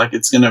teeth. Like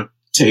it's gonna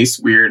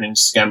taste weird and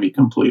it's gonna be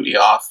completely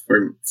off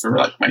for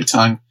like my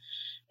tongue.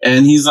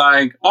 And he's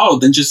like, oh,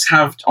 then just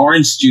have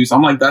orange juice.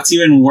 I'm like, that's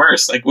even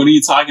worse. Like, what are you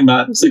talking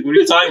about? It's like, what are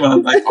you talking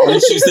about? Like,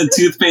 orange juice and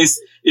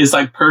toothpaste is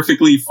like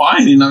perfectly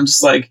fine. And I'm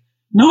just like,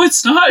 no,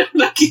 it's not.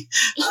 Like he's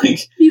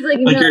like,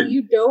 no,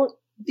 you don't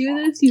do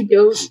this. You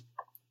don't.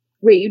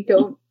 Wait, you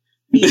don't.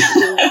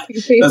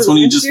 That's when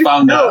you just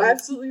found out. No,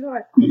 absolutely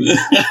not.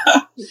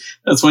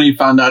 That's when you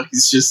found out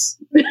he's just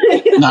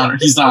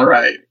he's not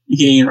right.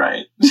 He ain't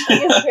right.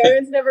 His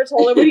parents never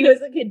told him when he was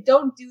a kid,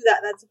 don't do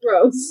that. That's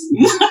gross.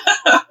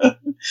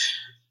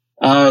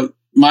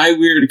 My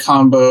weird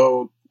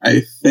combo,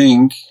 I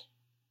think,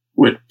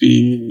 would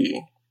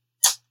be...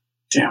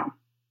 Damn.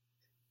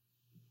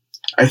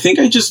 I think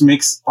I just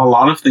mix a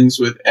lot of things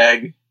with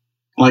egg.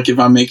 Like if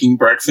I'm making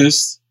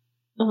breakfast,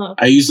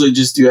 I usually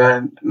just do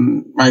that.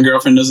 My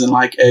girlfriend doesn't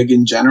like egg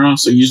in general.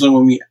 So usually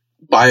when we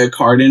buy a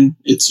carton,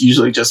 it's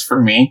usually just for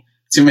me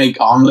to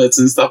make omelets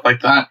and stuff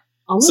like that.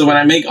 So when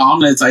I make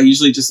omelets, I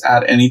usually just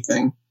add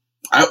anything.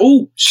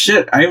 Oh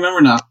shit! I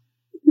remember now.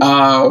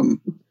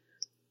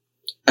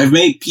 I've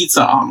made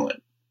pizza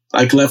omelet,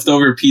 like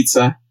leftover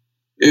pizza.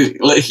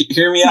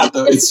 Hear me out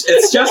though.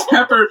 It's just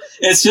pepper.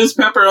 It's just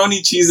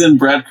pepperoni, cheese, and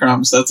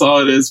breadcrumbs. That's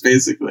all it is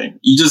basically.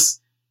 You just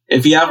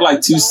if you have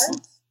like two.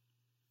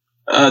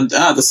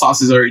 The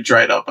sauce is already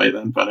dried up by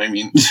then, but I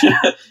mean,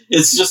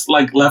 it's just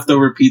like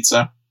leftover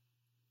pizza,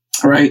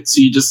 right?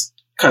 So you just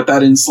cut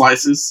that in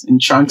slices, in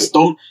chunks.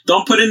 Don't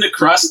put in the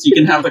crust. You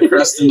can have the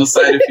crust in the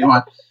side if you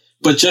want,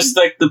 but just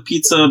like the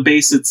pizza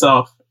base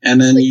itself, and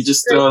then like you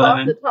just throw that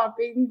in. The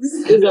toppings.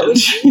 Is that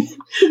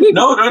what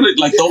no,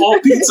 like the whole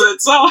pizza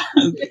itself,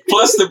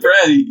 plus the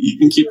bread. You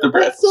can keep the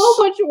bread. That's so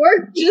much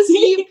work. Just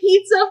eat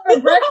pizza for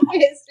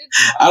breakfast.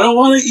 I don't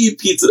want to eat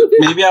pizza.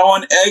 Maybe I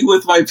want egg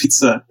with my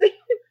pizza.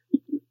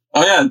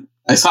 Oh yeah,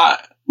 I saw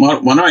one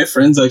of my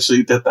friends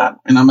actually did that,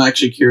 and I'm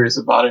actually curious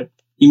about it.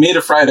 He made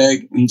a fried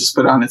egg and he just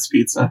put it on its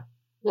pizza.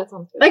 That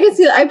sounds good. I can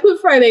see that. I put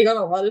fried egg on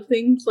a lot of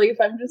things. Like if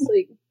I'm just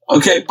like,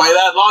 okay, by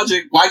that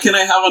logic, why can't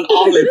I have an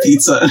omelet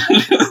pizza?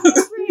 That's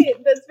right.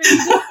 That's very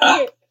different.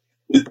 Like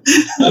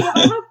if I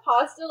have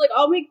pasta, like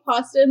I'll make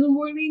pasta in the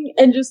morning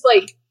and just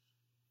like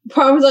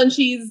Parmesan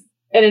cheese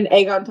and an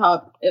egg on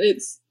top, and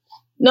it's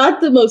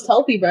not the most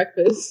healthy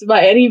breakfast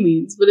by any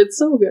means, but it's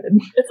so good.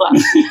 It's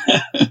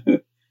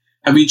loud.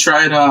 Have you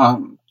tried,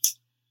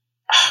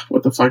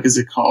 what the fuck is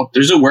it called?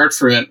 There's a word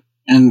for it.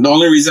 And the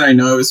only reason I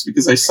know is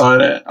because I saw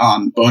it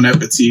on Bon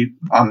Appetit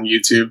on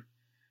YouTube.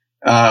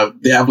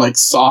 They have like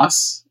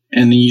sauce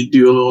and then you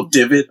do a little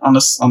divot on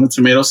the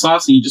tomato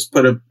sauce and you just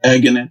put an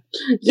egg in it.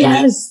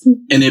 Yes.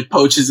 And it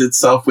poaches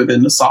itself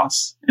within the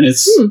sauce. And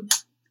it's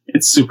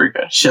super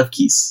good. Chef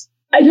Kass.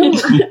 I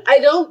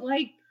don't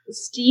like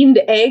steamed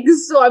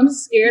eggs, so I'm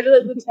scared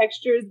that the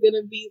texture is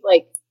going to be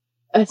like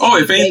a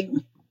steamed egg.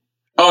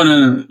 Oh,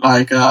 no.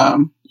 Like,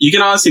 you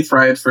can honestly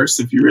fry it first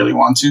if you really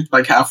want to,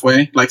 like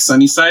halfway, like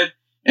sunny side,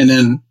 and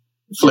then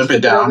flip it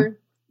down.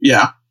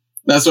 Yeah.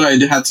 That's what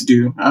I had to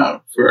do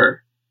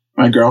for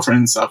my girlfriend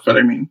and stuff. But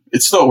I mean,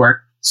 it still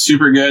worked.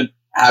 Super good.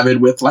 Have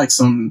it with like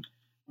some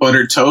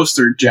buttered toast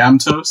or jam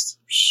toast.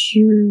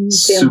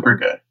 Super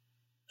good.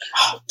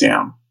 Oh,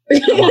 damn.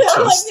 I want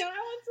toast. I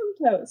want some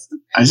toast.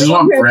 I just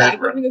want bread,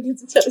 bro. Go get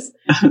some toast.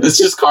 It's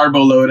just carbo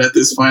load at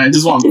this point. I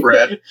just want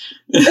bread.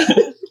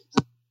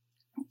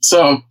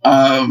 So,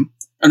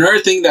 another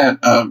thing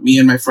that me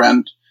and my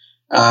friend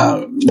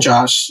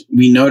Josh,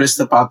 we noticed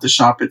about the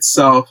shop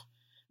itself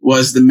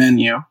was the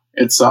menu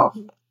itself.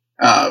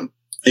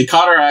 It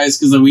caught our eyes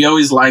because we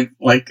always like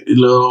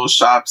little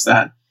shops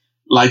that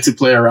like to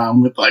play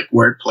around with like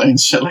wordplay and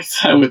shit like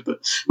that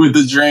with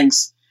the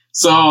drinks.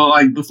 So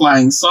like the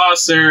Flying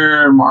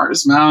Saucer,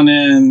 Mars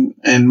Mountain,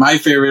 and my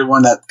favorite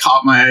one that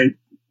caught my eye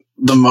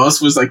the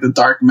most was like the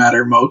Dark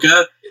Matter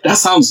Mocha. That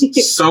sounds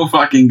so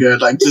fucking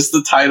good. Like just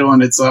the title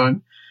on its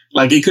own.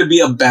 Like it could be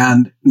a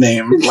band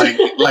name,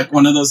 like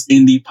one of those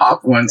indie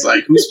pop ones.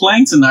 Like who's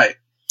playing tonight?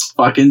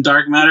 Fucking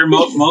Dark Matter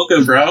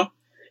Mocha, bro.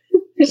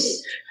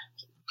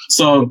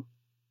 So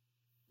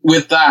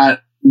with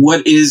that,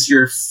 what is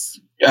your,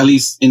 at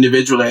least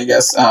individually, I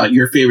guess,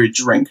 your favorite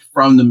drink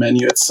from the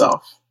menu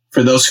itself?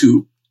 For those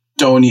who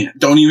don't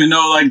even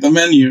know like the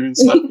menu and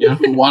stuff,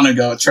 who want to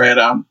go try it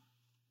out.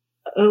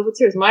 What's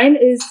yours? Mine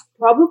is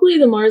probably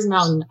the Mars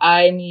Mountain.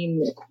 I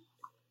mean,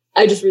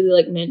 I just really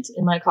like mint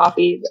in my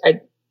coffee. I'm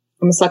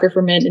a sucker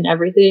for mint and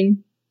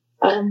everything.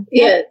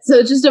 Yeah, so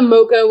it's just a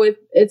mocha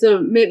it's a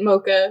mint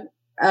mocha,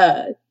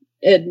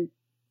 and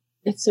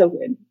it's so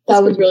good.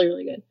 That was really,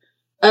 really good.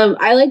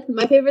 I like,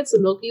 my favorite's the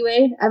Milky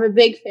Way. I'm a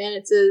big fan.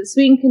 It's a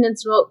sweetened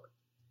condensed milk,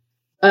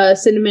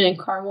 cinnamon and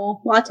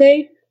caramel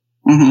latte.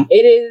 Mm-hmm.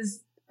 It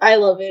is, I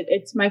love it.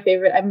 It's my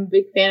favorite. I'm a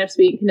big fan of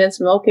sweetened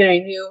condensed milk, and I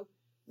knew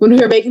when we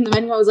were making the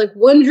menu, I was like,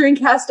 one drink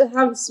has to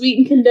have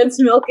sweetened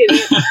condensed milk in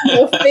it.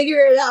 We'll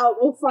figure it out.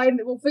 We'll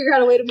figure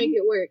out a way to make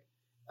it work.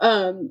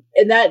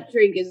 And that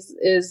drink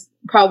is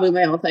probably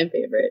my all-time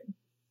favorite.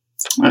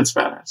 That's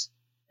badass.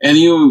 And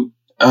you,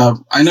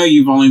 I know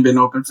you've only been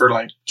open for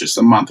like just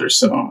a month or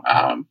so,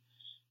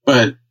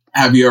 but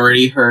have you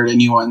already heard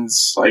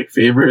anyone's like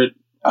favorite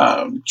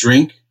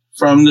drink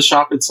from the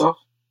shop itself?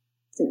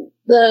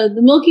 The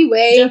Milky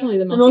Way, Definitely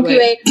the Milky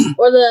Way.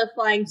 or the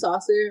Flying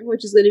Saucer,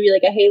 which is going to be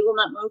like a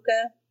hazelnut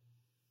mocha.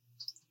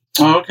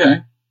 Oh,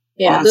 okay.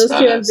 Yeah, Oh, those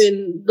that's two badass. have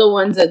been the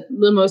ones that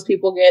the most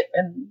people get,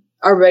 and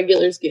our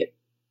regulars get,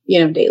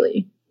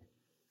 daily.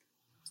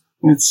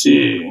 Let's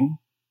see.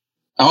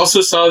 I also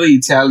saw the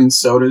Italian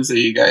sodas that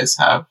you guys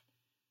have.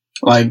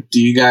 Like,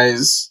 do you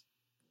guys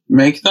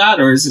make that,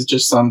 or is it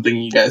just something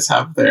you guys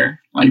have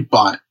there, like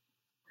bought?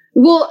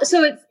 Well,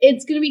 so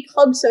it's going to be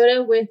club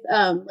soda with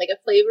like a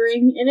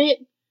flavoring in it.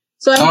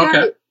 So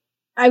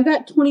I've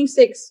got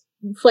 26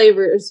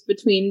 flavors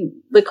between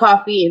the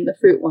coffee and the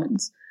fruit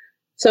ones.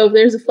 So if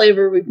there's a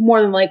flavor, we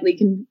more than likely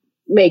can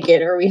make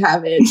it, or we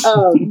have it.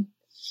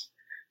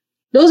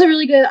 Those are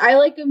really good. I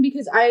like them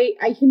because I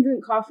can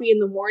drink coffee in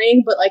the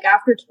morning, but like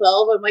after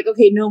 12, I'm like,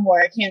 okay, no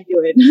more. I can't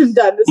do it. I'm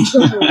done. This is so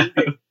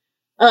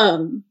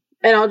morning.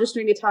 And I'll just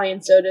drink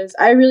Italian sodas.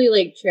 I really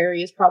like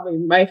cherry is probably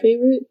my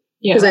favorite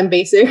because I'm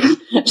basic.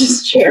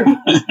 Just cherry.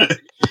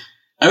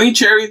 I mean,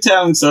 cherry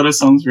Italian soda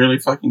sounds really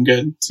fucking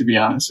good, to be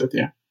honest with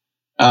you.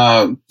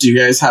 Do you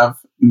guys have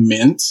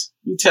mint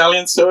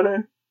Italian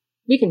soda?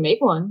 We can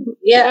make one.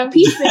 Yeah,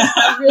 peach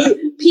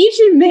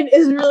and mint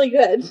is really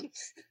good.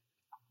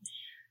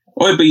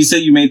 Wait, but you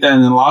said you made that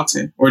in a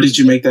latte, or did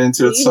you make that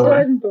into a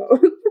soda?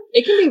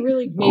 It can be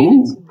really made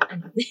into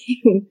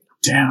anything.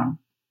 Damn.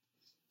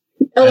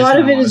 A lot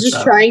of it is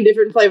just trying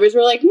different flavors.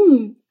 We're like,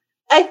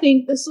 I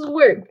think this will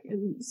work.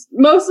 And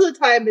most of the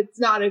time, it's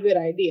not a good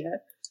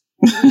idea.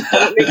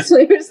 Mix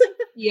flavors.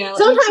 Yeah.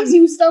 Sometimes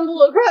you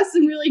stumble across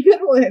some really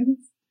good ones.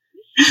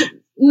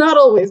 Not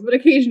always, but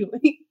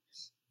occasionally.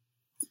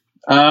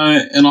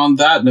 And on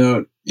that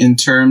note, in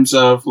terms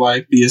of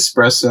like the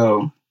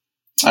espresso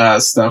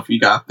stuff you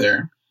got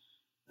there,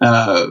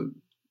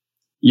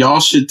 y'all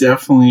should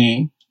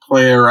definitely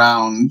play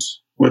around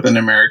with an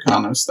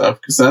Americano stuff,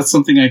 because that's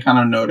something I kind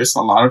of notice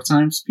a lot of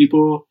times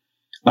people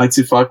like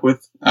to fuck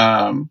with.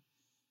 Well,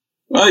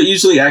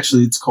 usually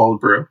actually it's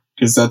cold brew,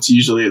 because that's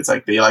usually, it's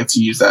like they like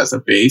to use that as a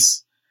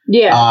base.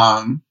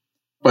 Yeah.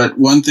 But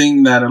one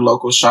thing that a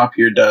local shop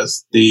here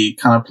does, they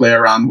kind of play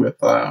around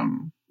with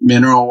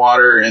mineral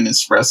water and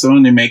espresso,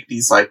 and they make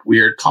these like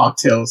weird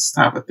cocktails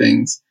type of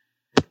things.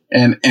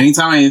 And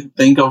anytime I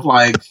think of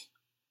like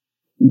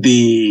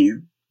the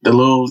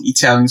little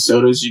Italian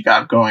sodas you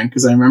got going,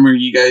 because I remember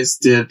you guys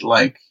did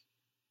like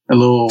a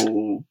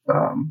little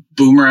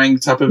boomerang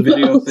type of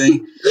video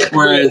thing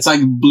where it's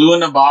like blue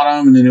in the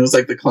bottom, and then it was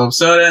like the club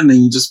soda, and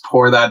then you just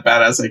pour that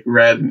badass like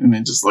red, and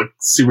it just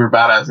looked super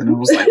badass. And it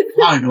was like,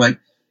 fuck, like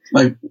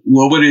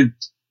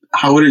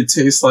how would it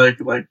taste like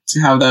to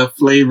have that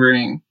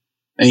flavoring,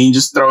 and you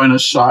just throw in a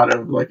shot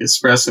of like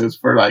espressos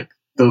for like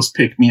those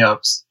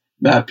pick-me-ups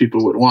that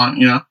people would want,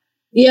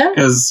 Yeah.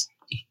 Because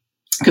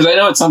I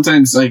know it's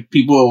sometimes like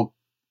people,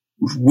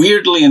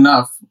 weirdly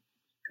enough,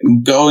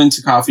 go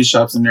into coffee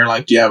shops and they're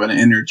like, do you have an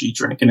energy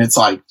drink? And it's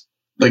like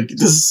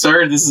this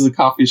is a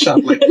coffee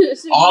shop. Like,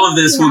 all of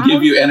this will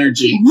give you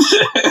energy.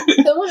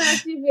 Someone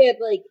asked me if we had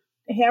like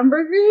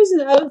hamburgers,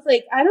 and I was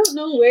like, I don't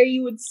know where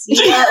you would see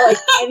that like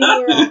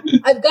anywhere else.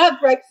 I've got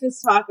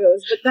breakfast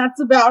tacos, but that's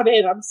about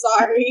it. I'm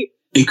sorry.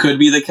 It could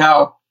be the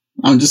cow.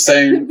 I'm just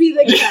saying. It could be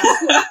the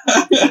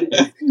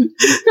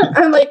cow.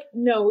 I'm like,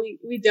 no,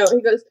 we don't.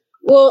 He goes,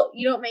 well,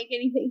 you don't make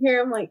anything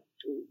here. I'm like,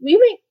 we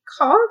make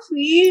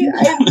coffee.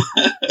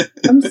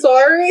 I'm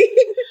sorry.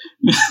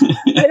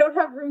 I don't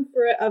have room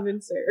for an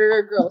oven, sir, or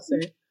a grill,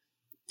 sir.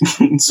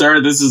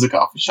 Sir, this is a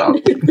coffee shop.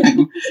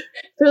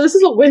 So this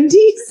is a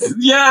Wendy's?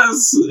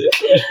 Yes.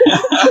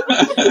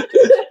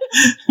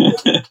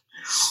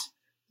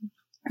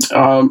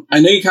 I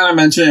know you kind of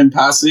mentioned it in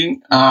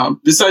passing.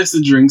 Besides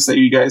the drinks that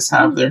you guys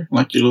have there,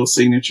 like your little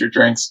signature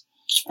drinks,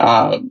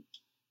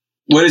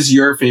 what is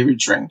your favorite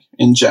drink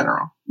in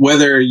general?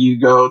 Whether you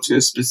go to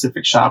a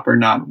specific shop or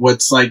not,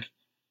 what's like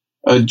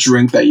a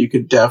drink that you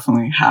could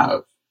definitely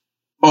have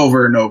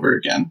over and over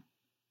again?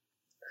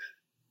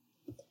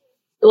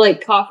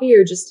 Like coffee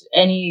or just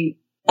any...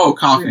 Oh,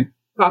 coffee.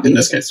 Coffee. In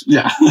this case.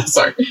 Yeah.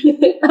 Sorry.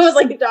 I was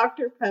like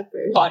Dr.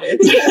 Pepper. Water.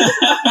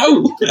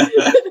 Oh.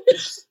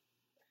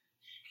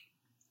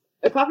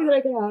 A coffee that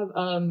I could have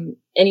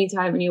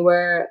anytime,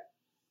 anywhere.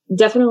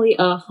 Definitely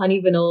a honey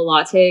vanilla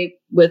latte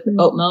with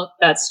oat milk.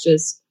 That's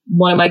just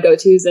one of my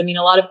go-tos. I mean,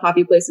 a lot of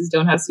coffee places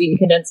don't have sweetened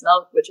condensed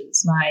milk, which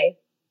is my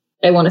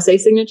I want to say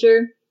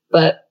signature,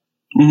 but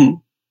Mm-hmm.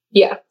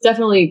 yeah,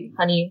 definitely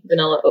honey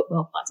vanilla oat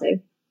milk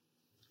latte.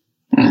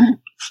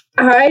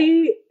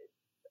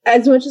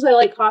 As much as I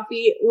like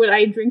coffee, when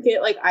I drink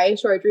it like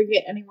ice or I drink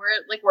it anywhere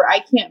like where I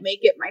can't make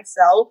it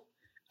myself,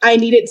 I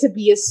need it to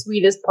be as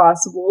sweet as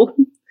possible.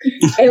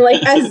 And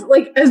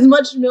as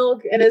much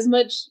milk and as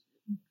much,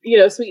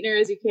 sweetener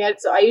as you can.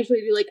 So I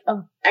usually do like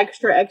a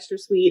extra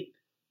sweet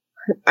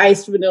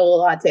iced vanilla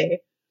latte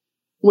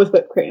with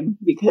whipped cream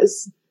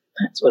because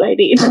that's what I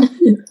need.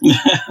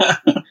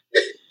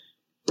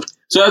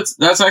 So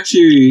that's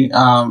actually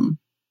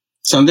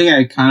something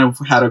I kind of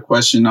had a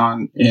question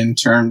on in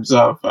terms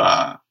of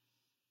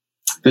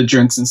the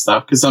drinks and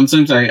stuff. Because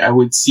sometimes I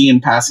would see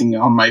in passing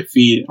on my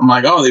feed, I'm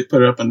like, oh, they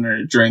put it up in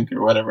their drink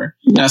or whatever.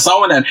 And I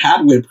saw one that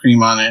had whipped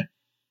cream on it.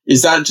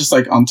 Is that just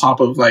like on top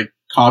of like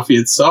coffee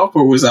itself,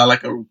 or was that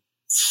like a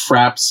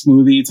frap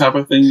smoothie type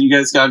of thing you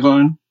guys got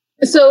going?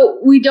 So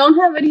we don't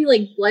have any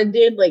like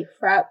blended like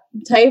frap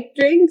type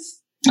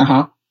drinks.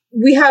 Uh-huh.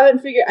 We haven't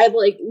figured.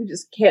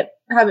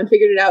 Haven't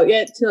figured it out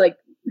yet to like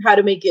how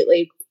to make it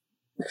like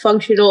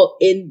functional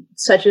in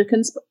such a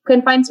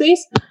confined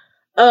space.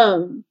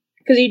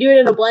 Because you do it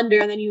in a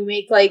blender and then you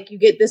make like you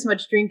get this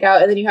much drink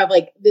out and then you have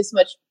like this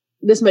much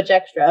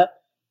extra,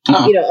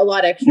 a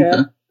lot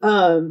extra.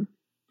 Okay.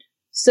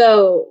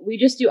 So we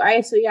just do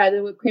ice. So yeah,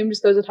 the whipped cream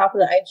just goes on top of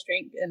the ice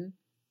drink and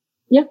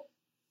yeah.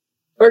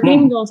 Or can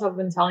even go on top of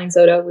an Italian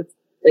soda with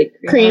like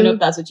cream. I don't know if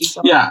that's what you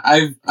saw. Yeah,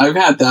 I've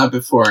had that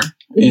before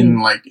in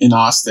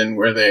Austin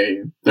where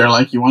they're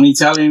like, you want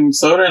Italian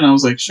soda? And I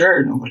was like, sure.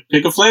 And I'm like,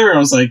 pick a flavor. I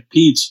was like,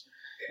 peach.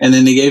 And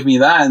then they gave me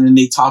that, and then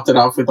they topped it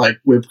off with like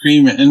whipped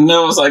cream. And I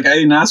was like, I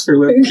didn't ask for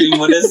whipped cream.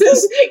 What is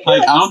this?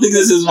 Like, I don't think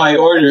this is my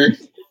order.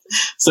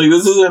 It's like,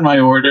 this isn't my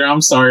order.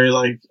 I'm sorry.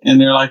 Like, and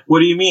they're like, what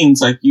do you mean?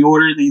 It's like, you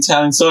ordered the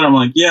Italian soda. I'm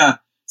like, yeah.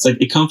 It's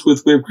like, it comes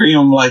with whipped cream.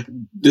 I'm like,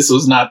 this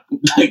was not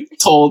like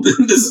told.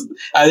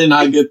 I did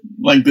not get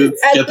like this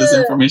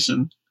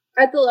information.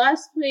 At the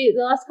last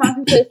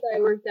coffee place that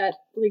I worked at,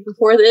 like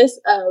before this,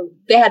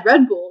 they had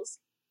Red Bulls.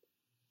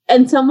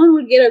 And someone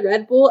would get a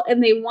Red Bull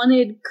and they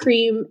wanted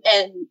cream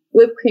and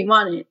whipped cream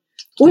on it,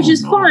 which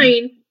is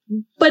fine,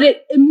 but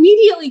it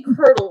immediately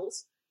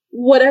curdles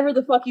whatever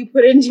the fuck you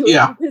put into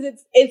it because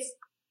it's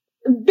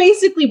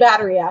basically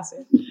battery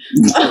acid. And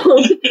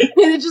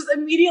it just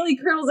immediately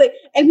curdles it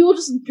and people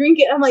just drink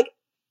it. I'm like,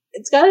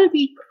 it's gotta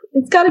be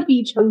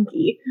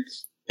chunky.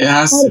 It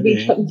has to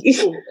be chunky.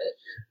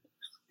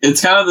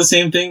 It's kind of the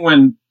same thing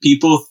when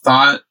people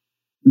thought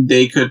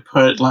they could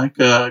put like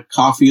a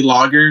coffee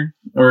lager,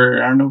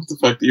 or I don't know what the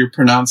fuck you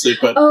pronounce it,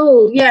 but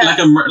like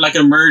a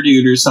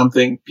Merdude or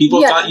something.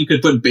 People thought you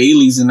could put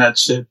Baileys in that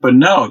shit, but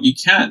no, you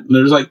can't.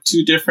 There's like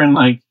two different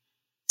like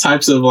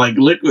types of like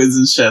liquids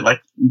and shit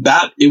like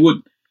that. It would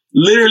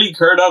literally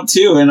curd up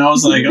too, and I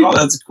was like, oh,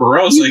 that's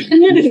gross. You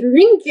can't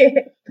drink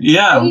it.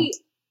 Yeah,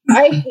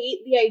 I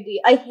hate the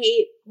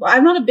idea.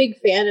 I'm not a big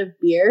fan of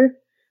beer,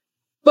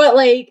 but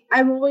like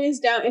I'm always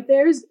down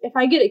if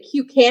I get a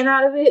cute can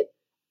out of it.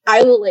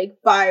 I will like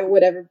buy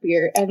whatever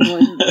beer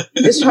anyone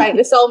is trying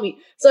to sell me.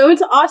 So I went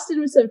to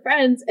Austin with some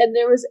friends and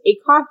there was a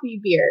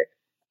coffee beer.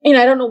 And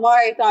I don't know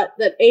why I thought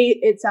that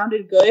it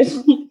sounded good.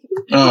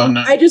 Oh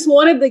no. I just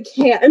wanted the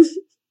can.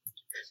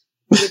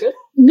 Was it good?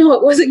 No,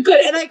 it wasn't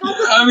good. And I got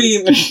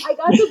I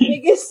got the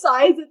biggest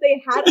size that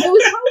they had. It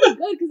was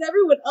probably good because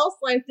everyone else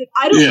liked it.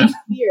 I don't like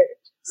beer.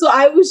 So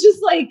I was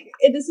just like,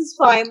 this is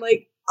fine.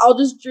 Like, I'll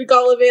just drink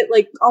all of it.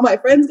 Like, all my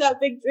friends got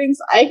big drinks.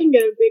 I can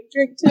get a big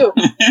drink, too.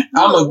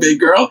 I'm a big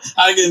girl.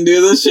 I can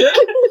do this shit.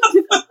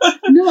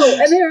 No.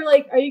 And they were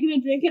like, are you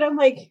going to drink it? I'm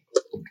like,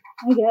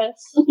 I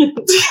guess.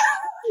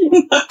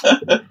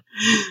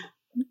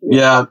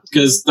 Yeah,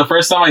 because the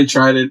first time I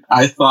tried it,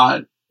 I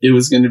thought it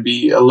was going to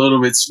be a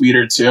little bit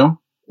sweeter, too.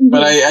 Mm-hmm.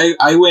 But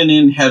I went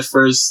in head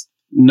first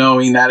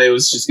knowing that it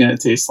was just going to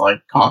taste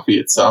like coffee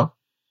itself.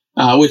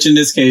 Which in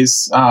this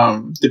case,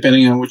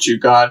 depending on what you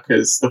got,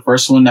 because the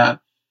first one that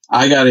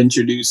I got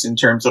introduced in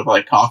terms of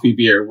like coffee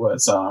beer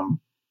was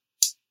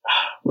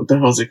what the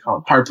hell is it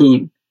called?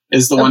 Harpoon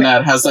is the one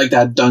that has like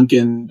that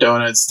Dunkin'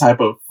 Donuts type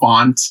of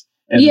font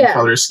and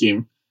color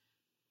scheme.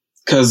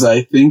 Because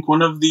I think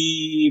one of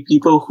the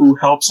people who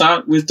helps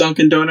out with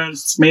Dunkin'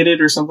 Donuts made it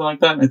or something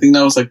like that. I think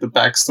that was like the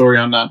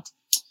backstory on that.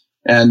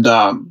 And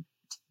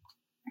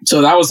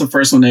so that was the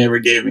first one they ever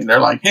gave me. They're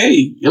like,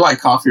 hey, you like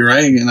coffee,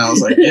 right? And I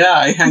was like, yeah,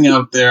 I hang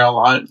out there a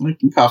lot, like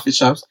in coffee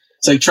shops.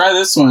 It's like, try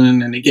this one.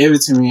 And then they gave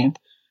it to me.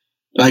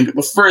 Like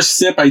the first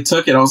sip I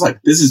took it, I was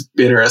like, this is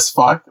bitter as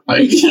fuck.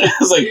 Like, I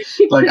was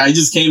like I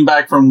just came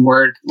back from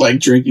work, like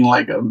drinking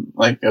like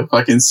a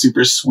fucking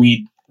super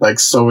sweet, like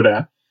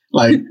soda.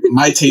 Like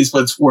my taste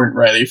buds weren't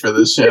ready for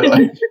this shit.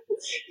 Like,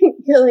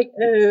 you're like,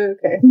 oh,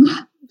 okay.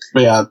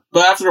 But yeah,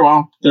 but after a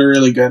while, they're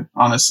really good,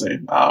 honestly.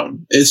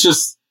 It's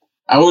just,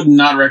 I would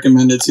not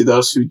recommend it to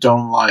those who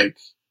don't like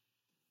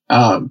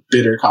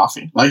bitter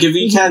coffee. Like if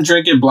you can't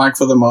drink it black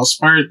for the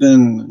most part,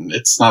 then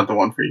it's not the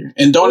one for you.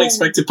 And don't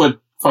expect to put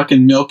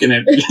fucking milk in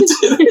it.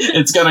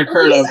 It's gonna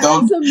curd up.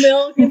 Add some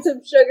milk and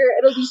some sugar.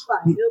 It'll be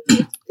fine. It'll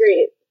taste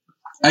great.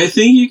 I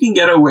think you can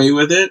get away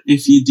with it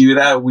if you do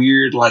that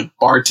weird like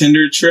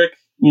bartender trick,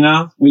 you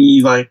know, when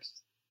you like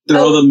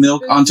throw the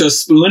milk onto a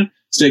spoon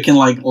so it can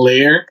like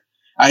layer.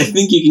 I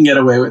think you can get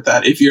away with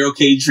that if you're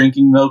okay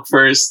drinking milk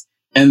first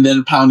and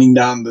then pounding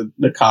down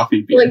the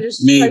coffee beer. Like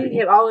just trying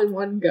it all in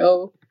one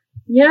go.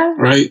 Yeah.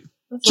 Right.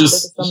 That's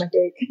Just not like a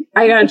stomachache.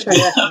 I gotta try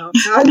that now.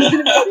 I'm just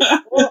gonna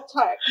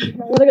try it. I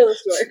gotta go to the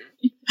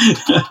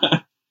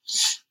store.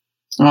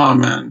 Oh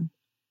man.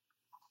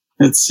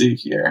 Let's see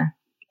here.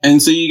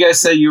 And so you guys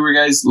said you were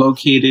guys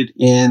located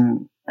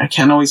in, I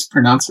can't always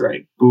pronounce it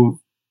right.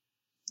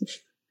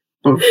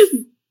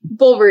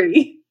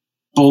 Bulverde.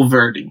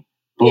 Bulverde.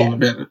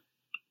 Yeah.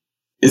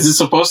 Is it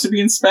supposed to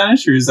be in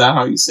Spanish or is that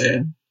how you say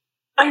it?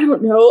 I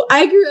don't know.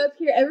 I grew up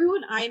here.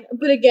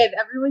 But again,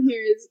 everyone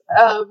here is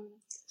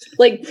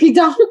like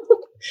predominantly.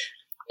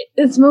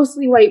 It's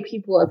mostly white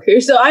people up here.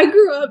 So I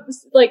grew up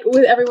like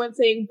with everyone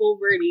saying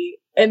Bulverde,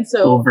 and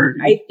so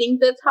Bulverde. I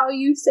think that's how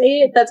you say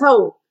it. That's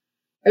how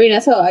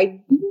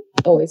I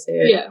always say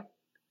it. Yeah.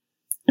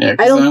 Yeah.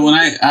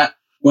 Because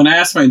when I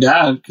asked my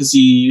dad, because he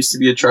used to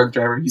be a truck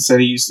driver, he said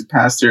he used to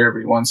pass there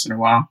every once in a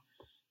while.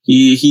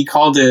 He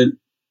called it.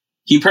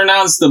 He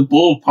pronounced the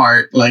bull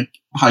part like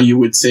how you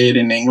would say it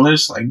in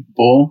English, like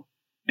bull,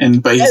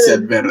 but he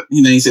said verde.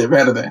 And then he said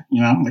verde,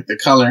 you know, like the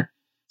color.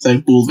 It's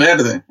like bull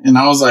verde, and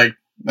I was like,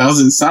 that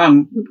doesn't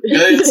sound.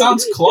 It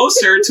sounds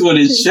closer to what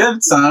it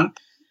should sound,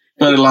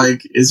 but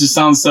like it just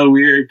sounds so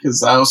weird.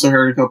 Because I also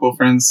heard a couple of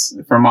friends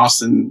from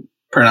Austin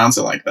pronounce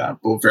it like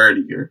that,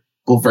 Bulverde or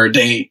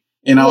Bulverde,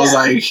 and I was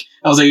like,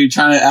 you're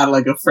trying to add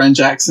like a French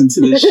accent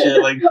to this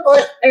shit, like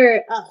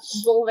or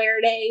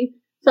Bulverde.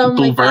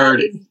 Something like that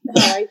is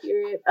how I hear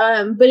it.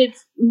 But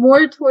it's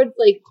more towards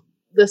like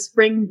the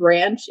Spring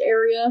Branch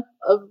area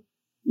of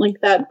like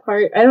that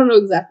part. I don't know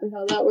exactly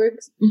how that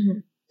works.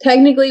 Mm-hmm.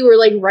 Technically, we're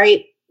like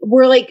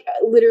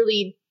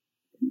literally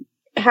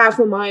half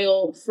a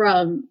mile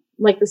from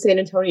like the San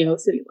Antonio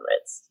city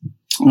limits.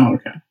 Oh,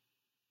 okay.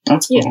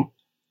 That's cool. Yeah.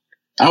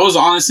 I was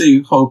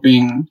honestly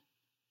hoping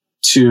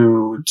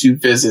to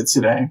visit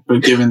today,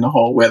 but given the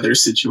whole weather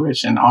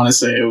situation,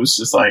 honestly, it was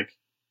just like,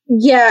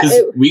 yeah,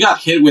 we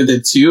got hit with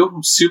it too,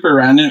 super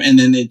random, and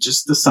then the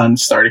sun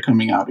started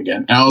coming out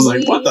again, and I was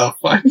like, "What the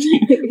fuck?"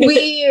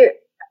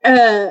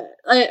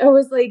 I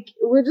was like,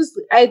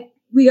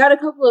 we got a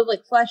couple of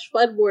like flash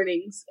flood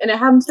warnings, and it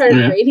hadn't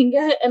started raining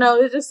yet, and I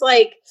was just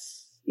like,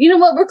 you know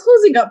what, we're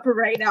closing up for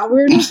right now.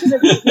 We're not gonna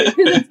be here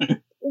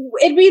because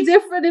it'd be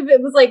different if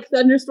it was like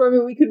thunderstorm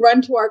and we could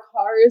run to our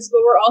cars,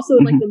 but we're also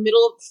in like the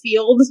middle of the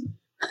field,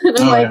 and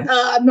I'm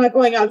I'm not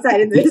going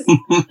outside in this.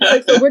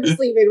 Like, so we're just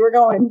leaving. We're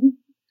going.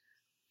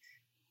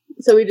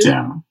 So we just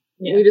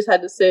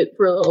had to sit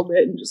for a little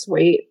bit and just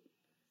wait.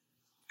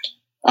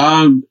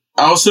 I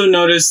also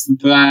noticed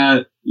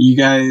that you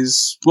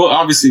guys, well,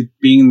 obviously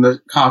being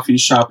the coffee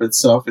shop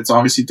itself, it's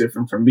obviously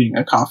different from being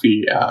a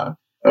coffee a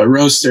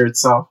roaster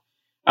itself.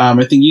 I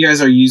think you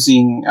guys are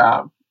using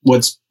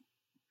what's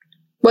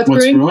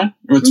brewing?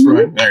 What's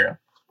brewing? There you go.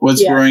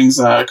 What's brewing's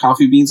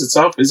coffee beans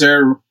itself. Is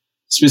there a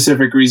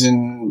specific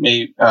reason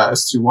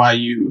as to why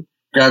you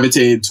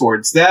gravitated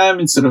towards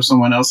them instead of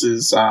someone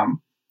else's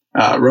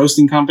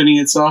roasting company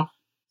itself?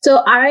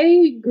 So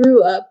I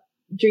grew up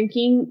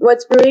drinking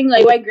What's Brewing.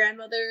 Like my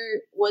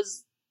grandmother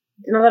was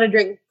not that I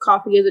drank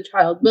coffee as a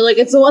child, but like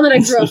it's the one that I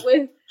grew up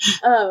with,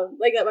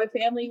 like that my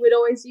family would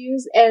always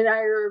use. And I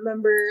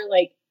remember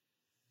like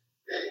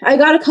I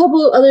got a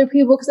couple of other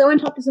people because I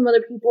went and talked to some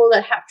other people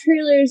that have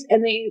trailers,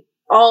 and they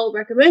all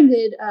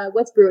recommended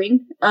What's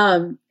Brewing.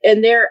 And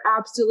they're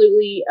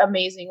absolutely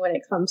amazing when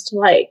it comes to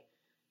like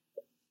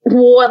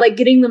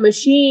getting the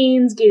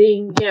machines,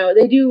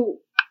 they do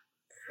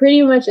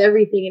pretty much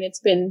everything,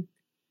 and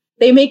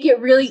they make it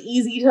really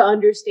easy to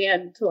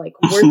understand to like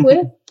work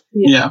with.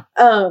 Yeah.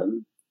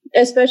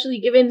 Especially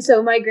given,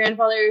 so my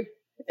grandfather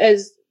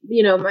is,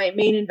 my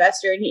main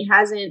investor, and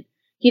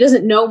he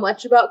doesn't know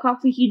much about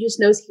coffee. He just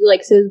knows he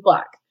likes his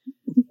black.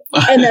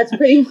 And that's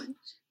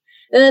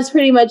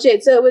pretty much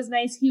it. So it was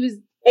nice. He was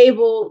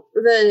able,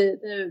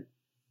 the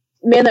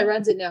man that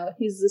runs it now,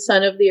 he's the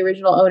son of the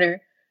original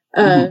owner,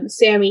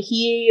 Sammy.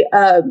 He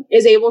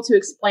is able to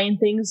explain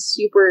things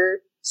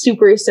super,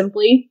 super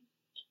simply,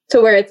 to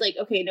where it's like,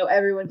 okay, no,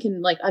 everyone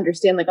can like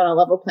understand like on a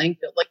level playing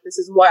field. Like, this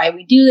is why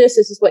we do this.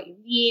 This is what you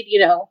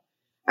need.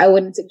 I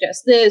wouldn't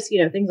suggest this.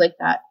 Things like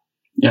that.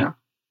 Yeah.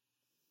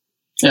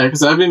 Yeah,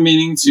 because I've been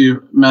meaning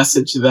to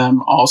message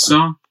them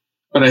also,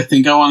 but I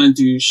think I want to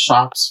do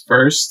shops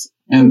first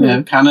and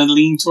then kind of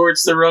lean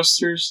towards the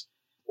roasters.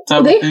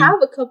 They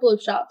have a couple of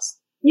shops.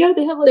 Yeah,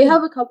 they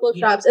have a couple of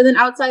shops, and then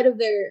outside of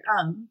their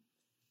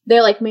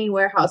like main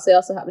warehouse, they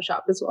also have a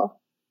shop as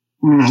well.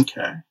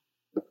 Okay.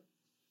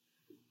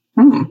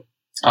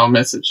 I'll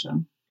message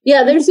them.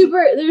 Yeah, they're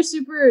super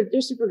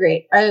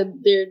great.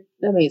 They're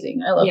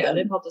amazing. I love them.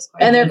 They've helped us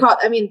quite. And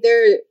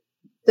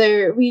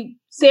we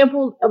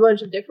sampled a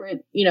bunch of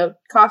different,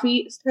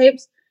 coffee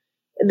types.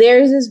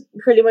 Theirs is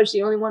pretty much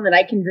the only one that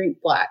I can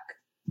drink black.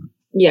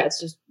 Yeah, it's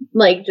just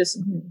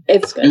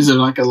it's good. Is it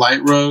like a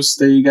light roast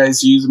that you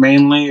guys use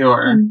mainly,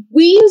 or?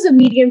 We use a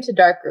medium to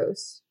dark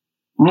roast.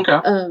 Okay.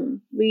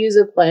 We use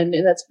a blend,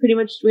 and that's pretty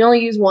much, we only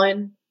use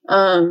one.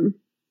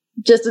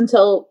 Just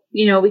until,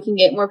 we can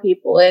get more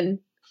people and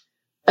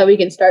we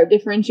can start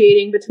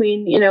differentiating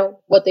between,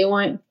 what they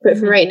want. But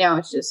for right now,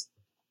 it's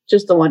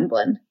just the one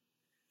blend.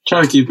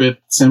 Try to keep it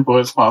simple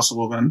as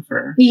possible then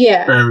for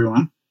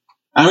everyone.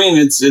 I mean,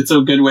 it's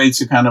a good way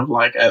to kind of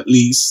like at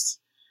least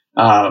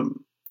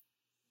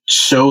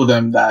show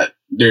them that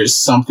there's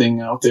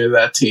something out there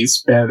that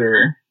tastes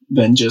better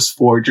than just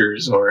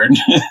Forgers or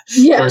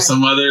or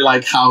some other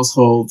like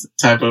household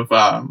type of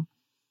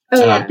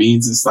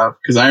beans and stuff.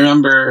 Because I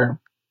remember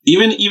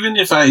even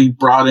if I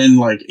brought in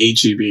like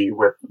HEB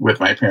with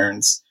my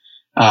parents,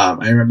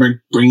 I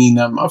remember bringing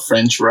them a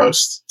French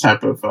roast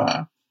type of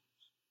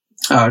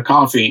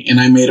coffee, and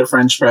I made a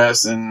French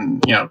press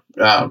and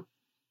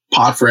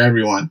pot for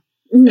everyone.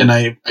 And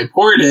I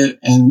poured it,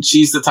 and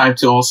she's the type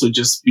to also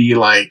just be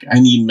like, I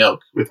need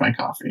milk with my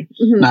coffee.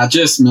 Not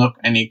just milk,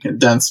 I need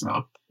condensed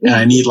milk. And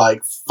I need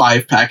like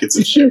 5 packets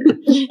of sugar.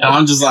 And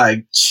I'm just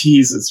like,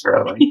 Jesus,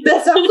 bro. Like,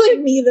 that sounds like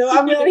me, though.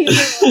 I'm not even.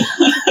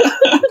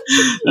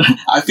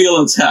 I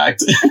feel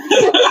attacked.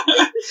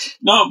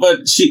 No,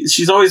 but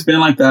she's always been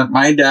like that.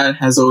 My dad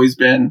has always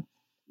been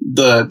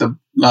the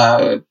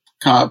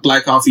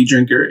black coffee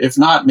drinker. If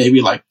not,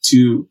 maybe like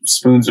 2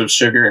 spoons of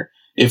sugar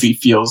if he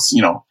feels,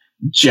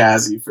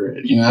 jazzy for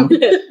it,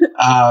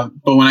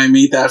 but when I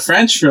made that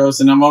French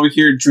roast and I'm over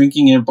here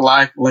drinking it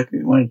black like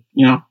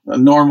a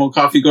normal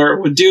coffee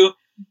goer would do,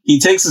 he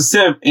takes a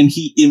sip and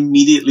he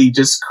immediately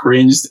just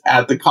cringed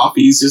at the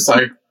coffee. He's just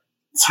like,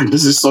 it's like,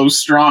 this is so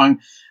strong.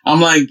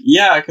 I'm like,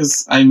 yeah,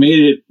 because I made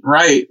it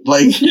right.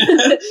 Like,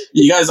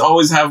 you guys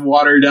always have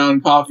watered down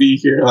coffee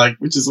here, like,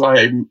 which is why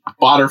I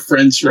bought a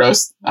French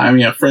roast. I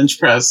mean, a French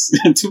press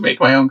to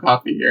make my own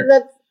coffee here.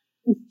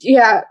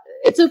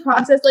 It's a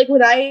process. Like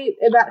when I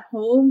am at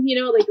home,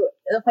 like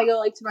if I go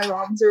like to my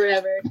mom's or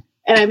whatever,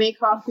 and I make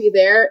coffee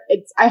there,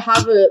 I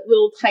have a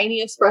little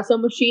tiny espresso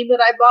machine that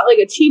I bought, like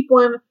a cheap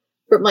one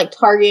from like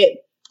Target,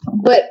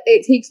 but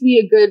it takes me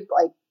a good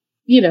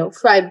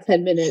 5 to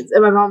 10 minutes.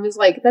 And my mom is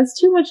like, that's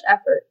too much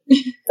effort.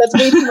 That's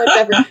way too much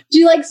effort.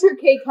 She likes her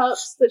K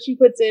cups that she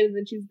puts in, and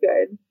then she's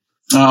good.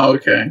 Oh,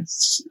 okay.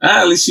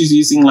 At least she's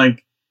using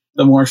like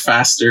the more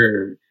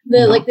faster.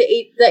 The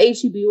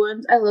HEB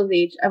ones. I love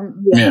the I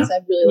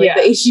really like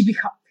the HEB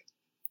coffee.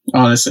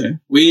 Honestly,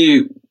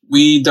 we've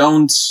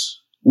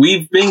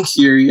been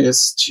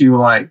curious to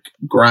like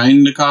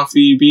grind the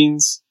coffee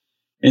beans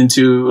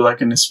into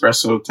like an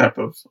espresso type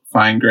of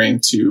fine grain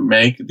to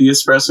make the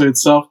espresso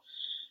itself.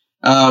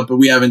 But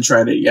we haven't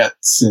tried it yet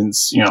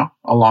since,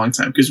 a long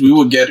time, because we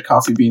would get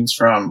coffee beans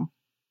from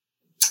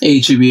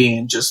HEB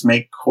and just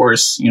make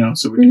coarse,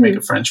 so we can make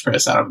a French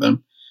press out of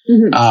them.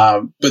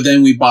 But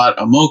then we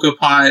bought a mocha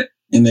pot,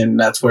 and then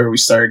that's where we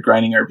started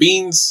grinding our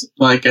beans,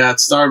 like at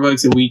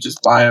Starbucks, and we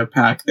just buy a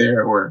pack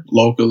there or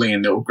locally,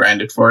 and they'll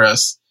grind it for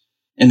us.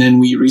 And then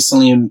we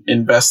recently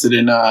invested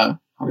in how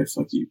the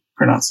fuck you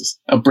pronounce this?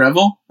 A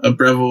Breville.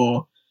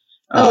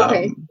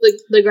 Okay, like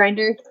the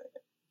grinder.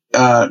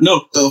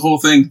 No, the whole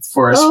thing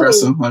for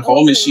espresso,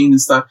 whole machine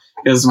and stuff.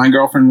 Because my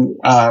girlfriend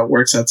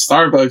works at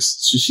Starbucks,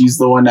 so she's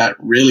the one that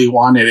really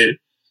wanted it.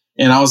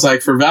 And I was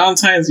like, for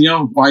Valentine's,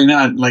 why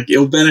not? Like,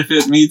 it'll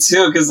benefit me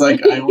too, because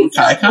like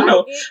I kind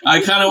of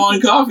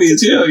want coffee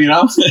too,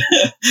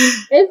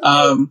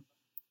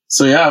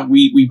 So yeah,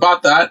 we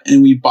bought that,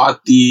 and we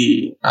bought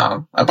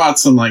I bought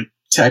some like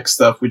tech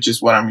stuff, which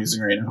is what I'm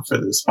using right now for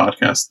this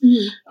podcast.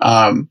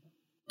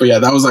 But yeah,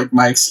 that was like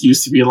my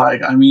excuse to be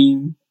like, I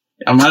mean,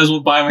 I might as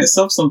well buy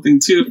myself something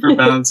too for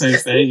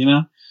Valentine's Day,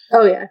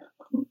 Oh yeah.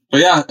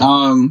 But yeah,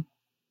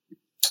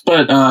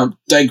 but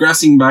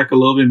digressing back a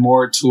little bit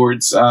more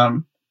towards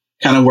kind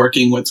of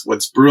working with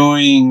what's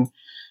brewing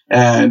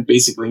and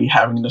basically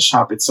having the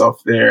shop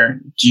itself there.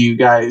 Do you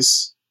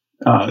guys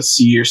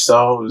see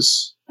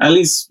yourselves, at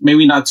least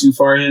maybe not too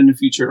far ahead in the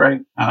future,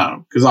 right?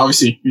 Because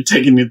obviously you're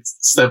taking it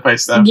step by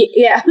step.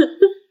 Yeah.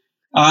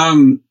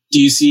 Do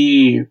you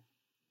see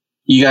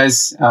you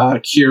guys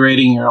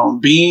curating your own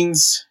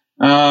beans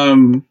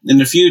in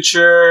the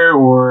future,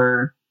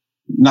 or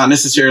not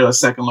necessarily a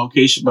second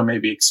location, but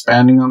maybe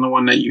expanding on the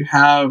one that you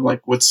have?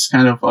 Like, what's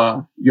kind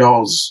of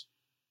y'all's?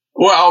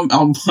 Well,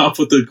 I'll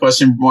put the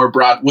question more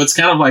broad. What's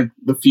kind of like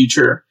the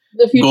future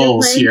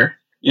goals plan? Here?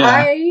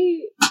 Yeah,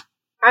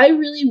 I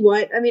really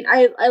want. I mean,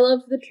 I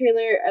love the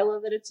trailer. I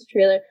love that it's a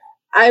trailer.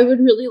 I would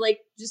really like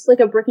just like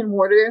a brick and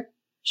mortar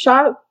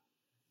shop.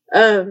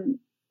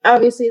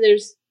 Obviously,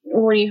 there's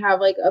when you have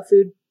like a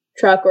food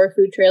truck or a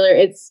food trailer,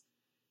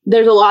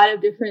 there's a lot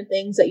of different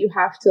things that you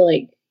have to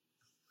like.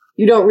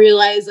 You don't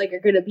realize like are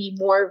going to be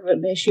more of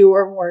an issue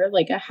or more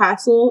like a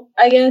hassle.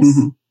 I guess.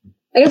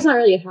 I guess not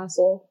really a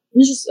hassle.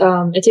 It's just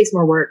it takes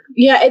more work.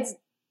 Yeah,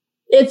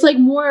 it's like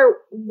more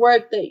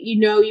work that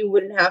you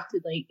wouldn't have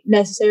to like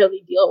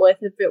necessarily deal with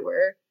if it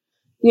were,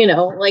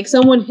 like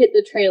someone hit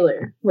the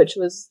trailer, which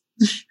was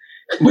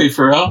wait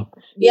for real.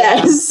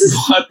 Yes.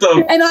 What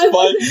the And I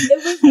fuck?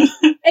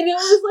 it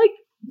was like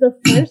the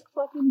first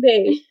fucking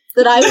day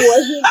that I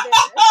wasn't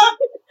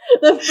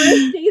there. The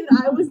first day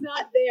that I was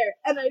not there.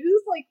 And I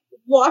just like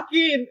walk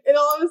in and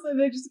all of a sudden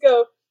they just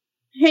go,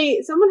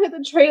 hey, someone hit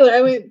the trailer.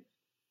 I went,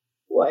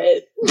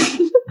 what?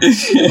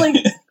 Like,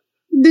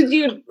 did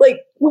you, like,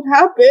 what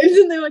happened?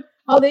 And they're like,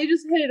 oh, they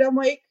just hit it. I'm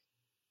like,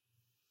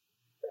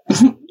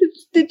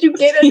 did you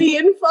get any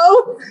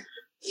info?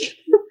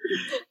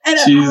 And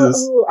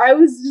I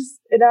was just,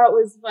 and that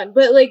was fun.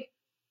 But like,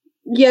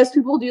 yes,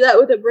 people do that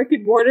with a brick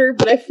and mortar,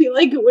 but I feel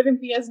like it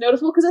wouldn't be as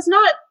noticeable because it's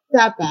not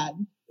that bad.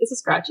 It's a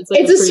scratch. It's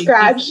like it's a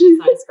scratch.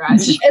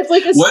 Scratch. It's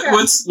like a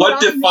scratch. What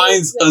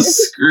defines a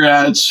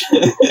scratch?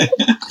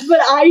 But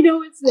I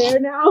know it's there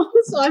now,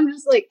 so I'm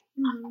just like,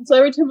 so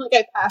every time like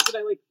I pass it,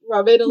 I like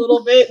rub it a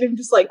little bit, and I'm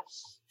just like,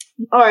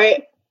 all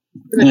right.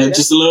 Yeah,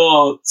 just a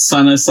little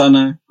sana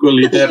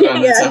guli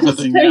Devin type of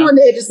thing. One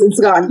day it's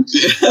gone.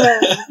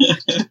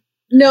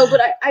 No,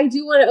 but I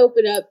do want to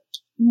open up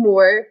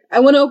more. I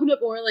want to open up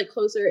more like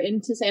closer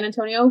into San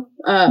Antonio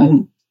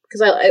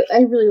because I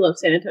really love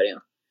San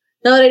Antonio.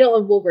 Not that I don't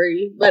love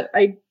Wolverine, but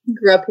I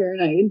grew up here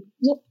and I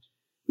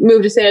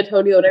moved to San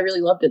Antonio and I really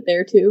loved it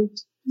there too.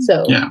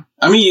 So yeah,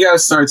 I mean, you got to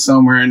start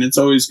somewhere, and it's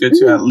always good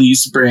to at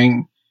least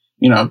bring,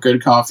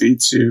 good coffee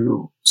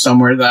to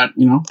somewhere that,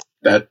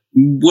 that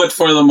would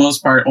for the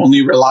most part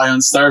only rely on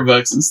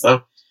Starbucks and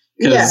stuff.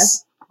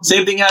 Because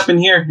same thing happened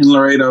here in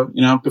Laredo,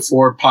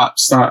 before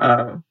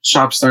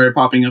shops started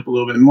popping up a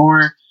little bit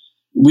more.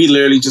 We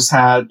literally just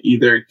had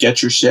either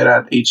get your shit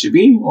at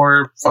H-E-B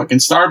or fucking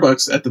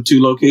Starbucks at the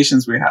 2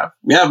 locations we have.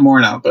 We have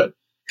more now, but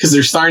because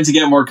they're starting to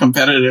get more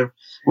competitive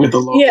with the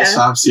local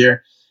shops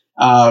here.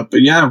 But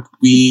yeah,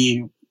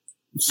 we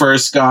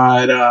first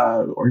got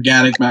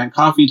Organic Man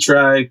Coffee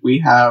Truck. We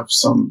have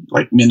some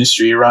like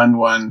ministry run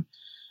one.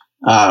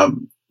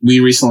 We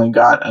recently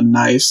got a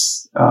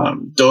nice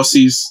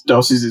Dosis.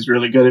 Dosis is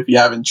really good. If you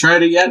haven't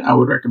tried it yet, I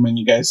would recommend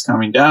you guys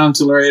coming down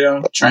to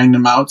Laredo, trying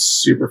them out.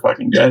 Super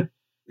fucking good.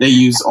 They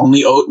use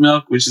only oat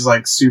milk, which is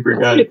like super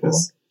good. Cool.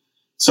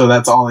 So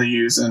that's all they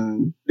use.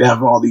 And they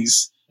have all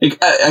these. Like,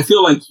 I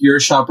feel like your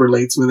shop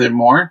relates with it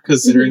more,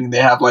 considering they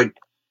have like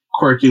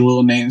quirky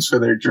little names for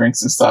their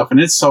drinks and stuff. And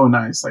it's so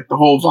nice. Like the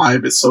whole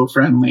vibe is so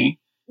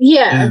friendly.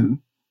 Yeah. And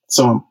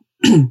so,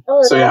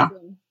 so yeah.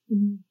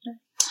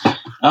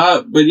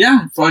 Awesome. But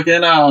yeah,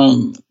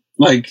 fucking,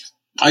 like,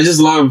 I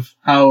just love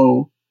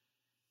how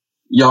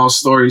y'all's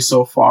story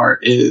so far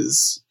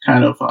is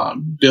kind of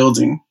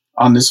building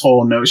on this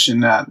whole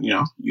notion that,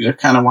 you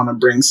kind of want to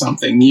bring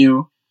something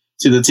new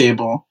to the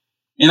table.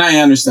 And I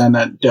understand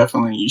that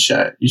definitely you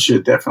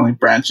should definitely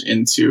branch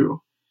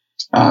into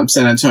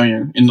San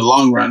Antonio in the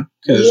long run,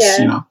 because,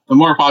 the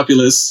more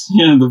populous,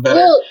 the better.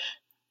 Well,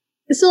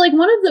 so like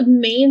one of the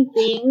main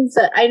things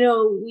that I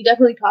know we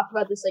definitely talked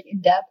about this like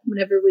in depth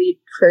whenever we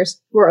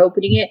first were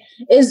opening it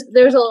is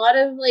there's a lot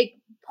of like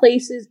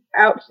places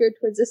out here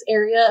towards this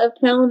area of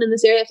town, in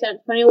this area of San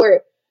Antonio,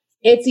 where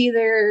it's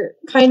either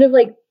kind of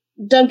like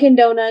Dunkin'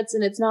 Donuts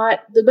and it's not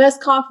the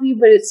best coffee,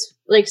 but it's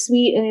like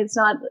sweet and it's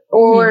not,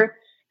 or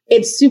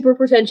it's super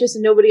pretentious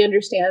and nobody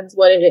understands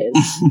what it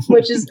is,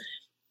 which is,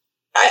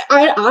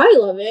 I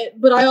love it,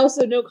 but I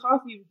also know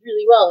coffee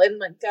really well. And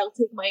like, I'll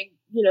take my,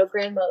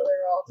 grandmother,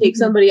 or I'll take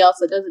somebody else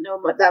that doesn't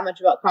know that much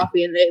about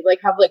coffee, and they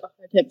like have like a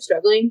hard time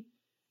struggling.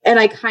 And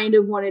I kind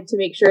of wanted to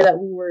make sure that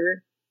we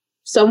were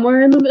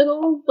somewhere in the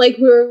middle. Like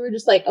we're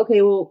just like,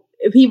 okay, well,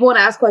 if people want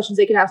to ask questions,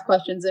 they can ask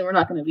questions, and we're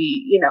not going to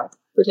be,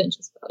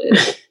 pretentious about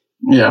it.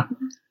 Yeah.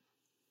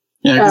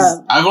 Yeah,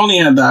 because I've only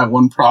had that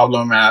one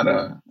problem at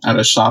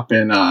a shop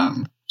in I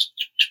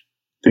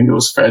think it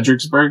was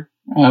Fredericksburg.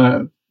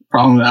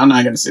 Problem. I'm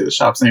not going to say the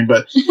shop's name,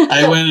 but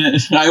I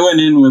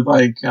went in with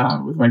like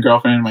with my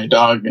girlfriend and my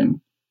dog,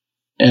 and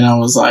I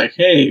was like,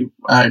 hey,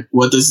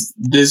 what does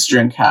this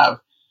drink have?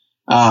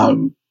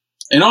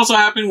 It also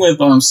happened with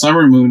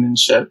Summer Moon and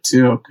shit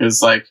too,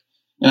 because like,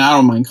 and I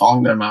don't mind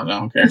calling them out. I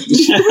don't care.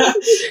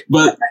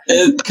 But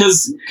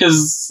because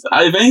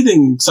if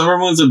anything, Summer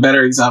Moon's a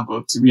better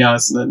example, to be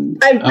honest. Than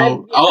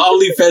I'll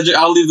leave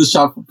the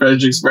shop for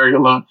Fredericksburg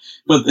alone.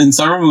 But in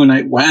Summer Moon,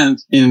 I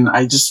went and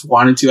I just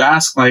wanted to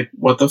ask, like,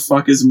 what the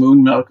fuck is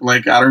moon milk?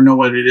 Like, I don't know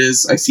what it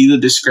is. I see the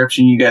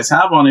description you guys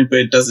have on it, but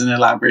it doesn't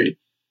elaborate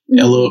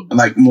a little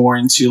like more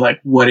into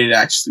like what it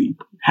actually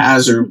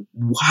has or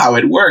how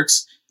it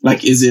works.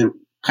 Like, is it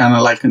kind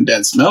of like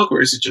condensed milk,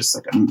 or is it just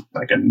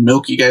like a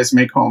milk you guys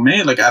make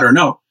homemade? Like, I don't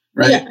know,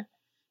 right? Yeah.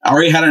 I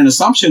already had an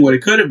assumption what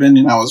it could have been,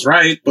 and I was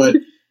right. But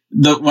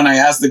when I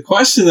asked the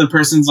question, the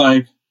person's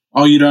like,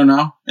 "Oh, you don't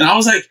know?" And I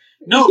was like,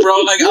 "No, bro.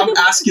 Like, I'm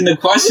asking the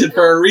question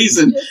for a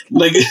reason."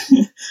 Like,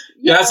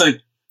 yeah, it's like,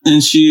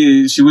 and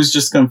she was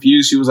just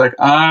confused. She was like,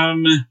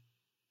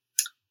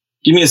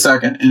 give me a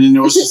second. And then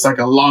there was just like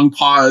a long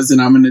pause,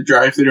 and I'm in the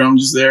drive-thru. I'm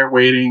just there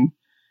waiting.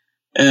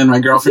 And my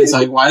girlfriend's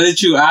like, why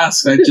did you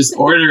ask? I just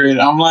order it.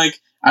 I'm like,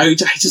 I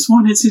just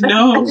wanted to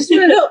know. I just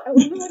want to know. I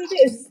want to know what it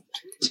is.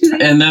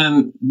 And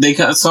then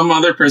some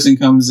other person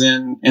comes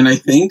in, and I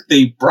think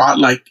they brought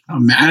like a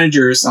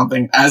manager or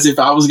something, as if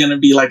I was gonna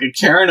be like a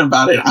Karen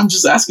about it. I'm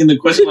just asking the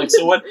question, like,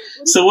 so what?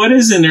 So what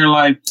is? And they're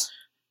like,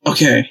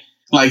 okay,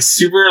 like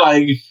super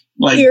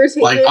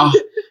Irritated. like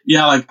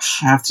yeah, like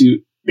I have to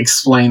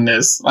explain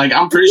this. Like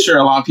I'm pretty sure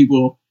a lot of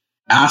people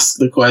ask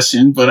the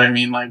question, but I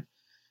mean like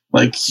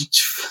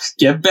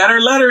get better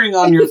lettering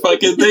on your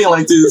fucking thing,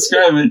 like to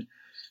describe it.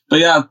 But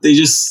yeah, they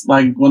just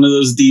like one of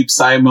those deep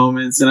sigh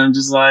moments, and I'm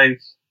just like,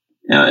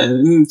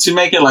 and to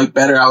make it like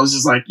better, I was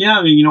just like, yeah,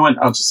 I mean, you know what?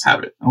 I'll just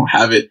have it. I'll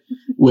have it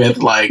with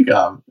like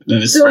an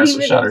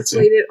espresso shot or two.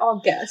 It, I'll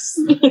guess.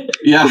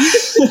 Yeah.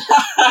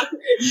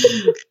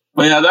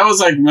 But yeah, that was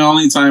like my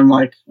only time,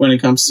 like when it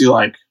comes to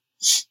like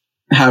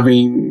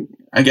having,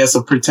 I guess,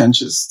 a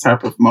pretentious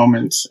type of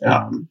moment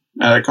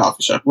at a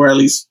coffee shop, where at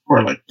least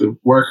for like the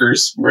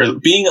workers, we're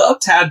being a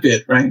tad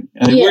bit, right?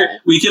 And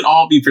we can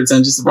all be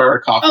pretentious about our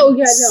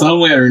coffee,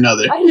 some way or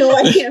another. I know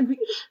I can't be.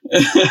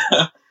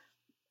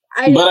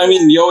 But I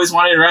mean, you always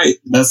want it right.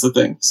 That's the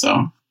thing.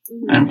 So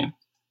I mean,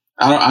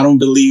 I don't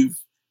believe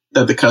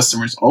that the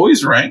customer's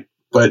always right,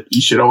 but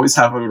you should always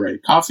have a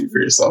right coffee for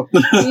yourself.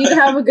 You need to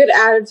have a good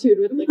attitude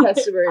with the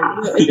customer.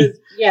 Because,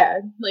 yeah.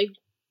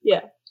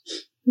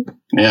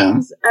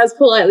 As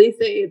politely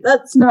say,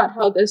 that's not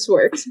how this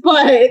works,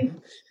 but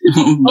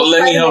but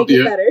let me help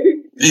you.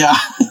 Yeah.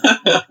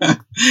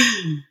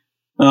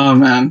 Oh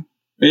man.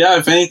 But yeah,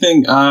 if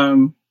anything,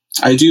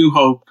 I do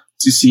hope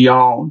to see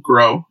y'all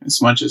grow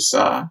as much as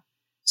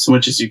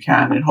you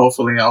can, and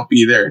hopefully I'll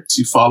be there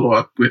to follow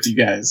up with you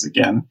guys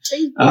again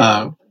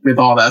with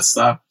all that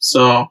stuff.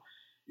 So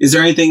is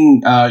there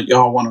anything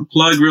y'all want to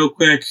plug real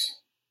quick?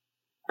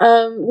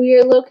 We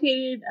are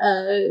located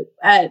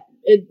at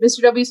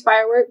Mr. W's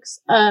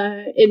Fireworks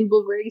in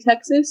Bulverde,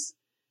 Texas.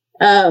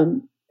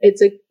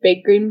 It's a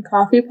big green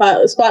coffee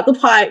pot. Spot the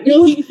pot.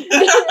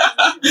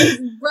 It's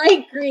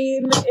bright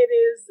green. It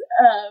is.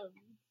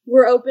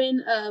 We're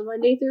open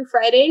Monday through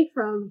Friday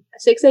from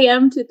 6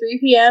 a.m. to 3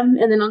 p.m.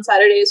 and then on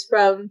Saturdays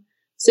from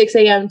 6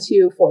 a.m.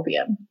 to 4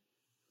 p.m.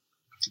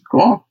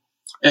 Cool.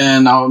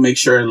 And I'll make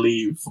sure to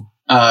leave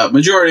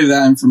majority of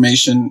that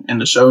information in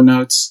the show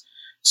notes.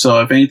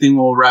 So if anything,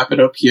 we'll wrap it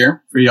up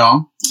here for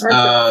y'all.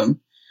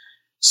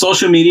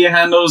 Social media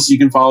handles, you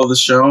can follow the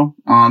show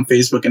on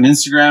Facebook and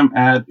Instagram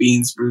at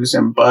Beans, Brews,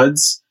 and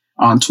Buds.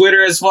 On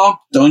Twitter as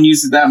well. Don't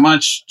use it that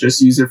much.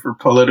 Just use it for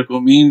political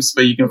memes.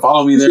 But you can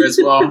follow me there as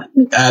well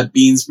at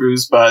Beans,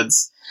 Brews,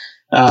 Buds.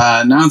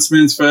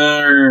 Announcements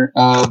for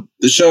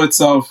the show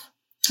itself.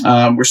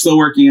 We're still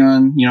working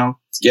on,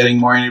 getting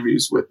more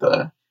interviews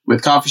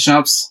with coffee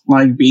shops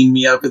like Bean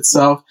Me Up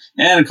itself,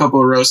 and a couple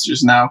of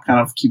roasters now, kind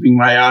of keeping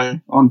my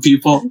eye on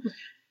people.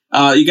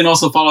 You can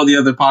also follow the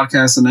other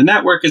podcasts on the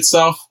network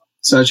itself,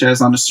 such as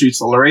On the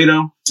Streets of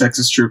Laredo,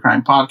 Texas True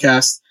Crime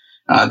Podcast.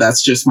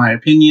 That's Just My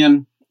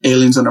Opinion,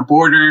 Aliens on the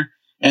Border,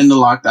 and The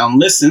Lockdown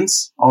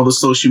Listens. All the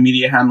social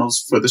media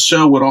handles for the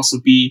show would also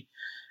be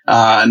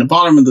in the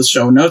bottom of the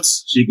show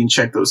notes, so you can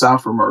check those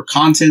out for more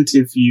content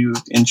if you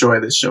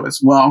enjoy this show as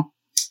well.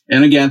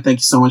 And again, thank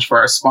you so much for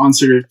our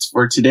sponsor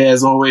for today,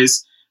 as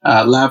always,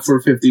 Lab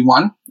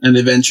 451, an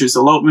adventurous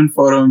elopement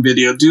photo and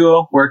video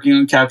duo working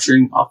on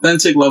capturing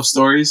authentic love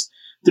stories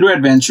through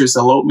adventurous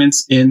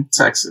elopements in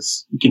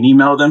Texas. You can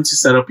email them to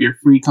set up your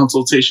free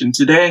consultation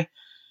today,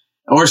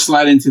 or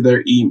slide into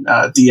their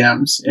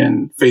DMs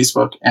in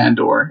Facebook and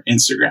or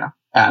Instagram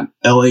at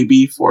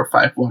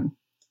LAB451.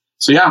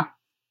 So yeah,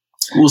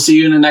 we'll see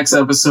you in the next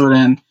episode,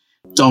 and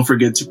don't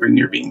forget to bring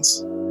your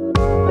beans.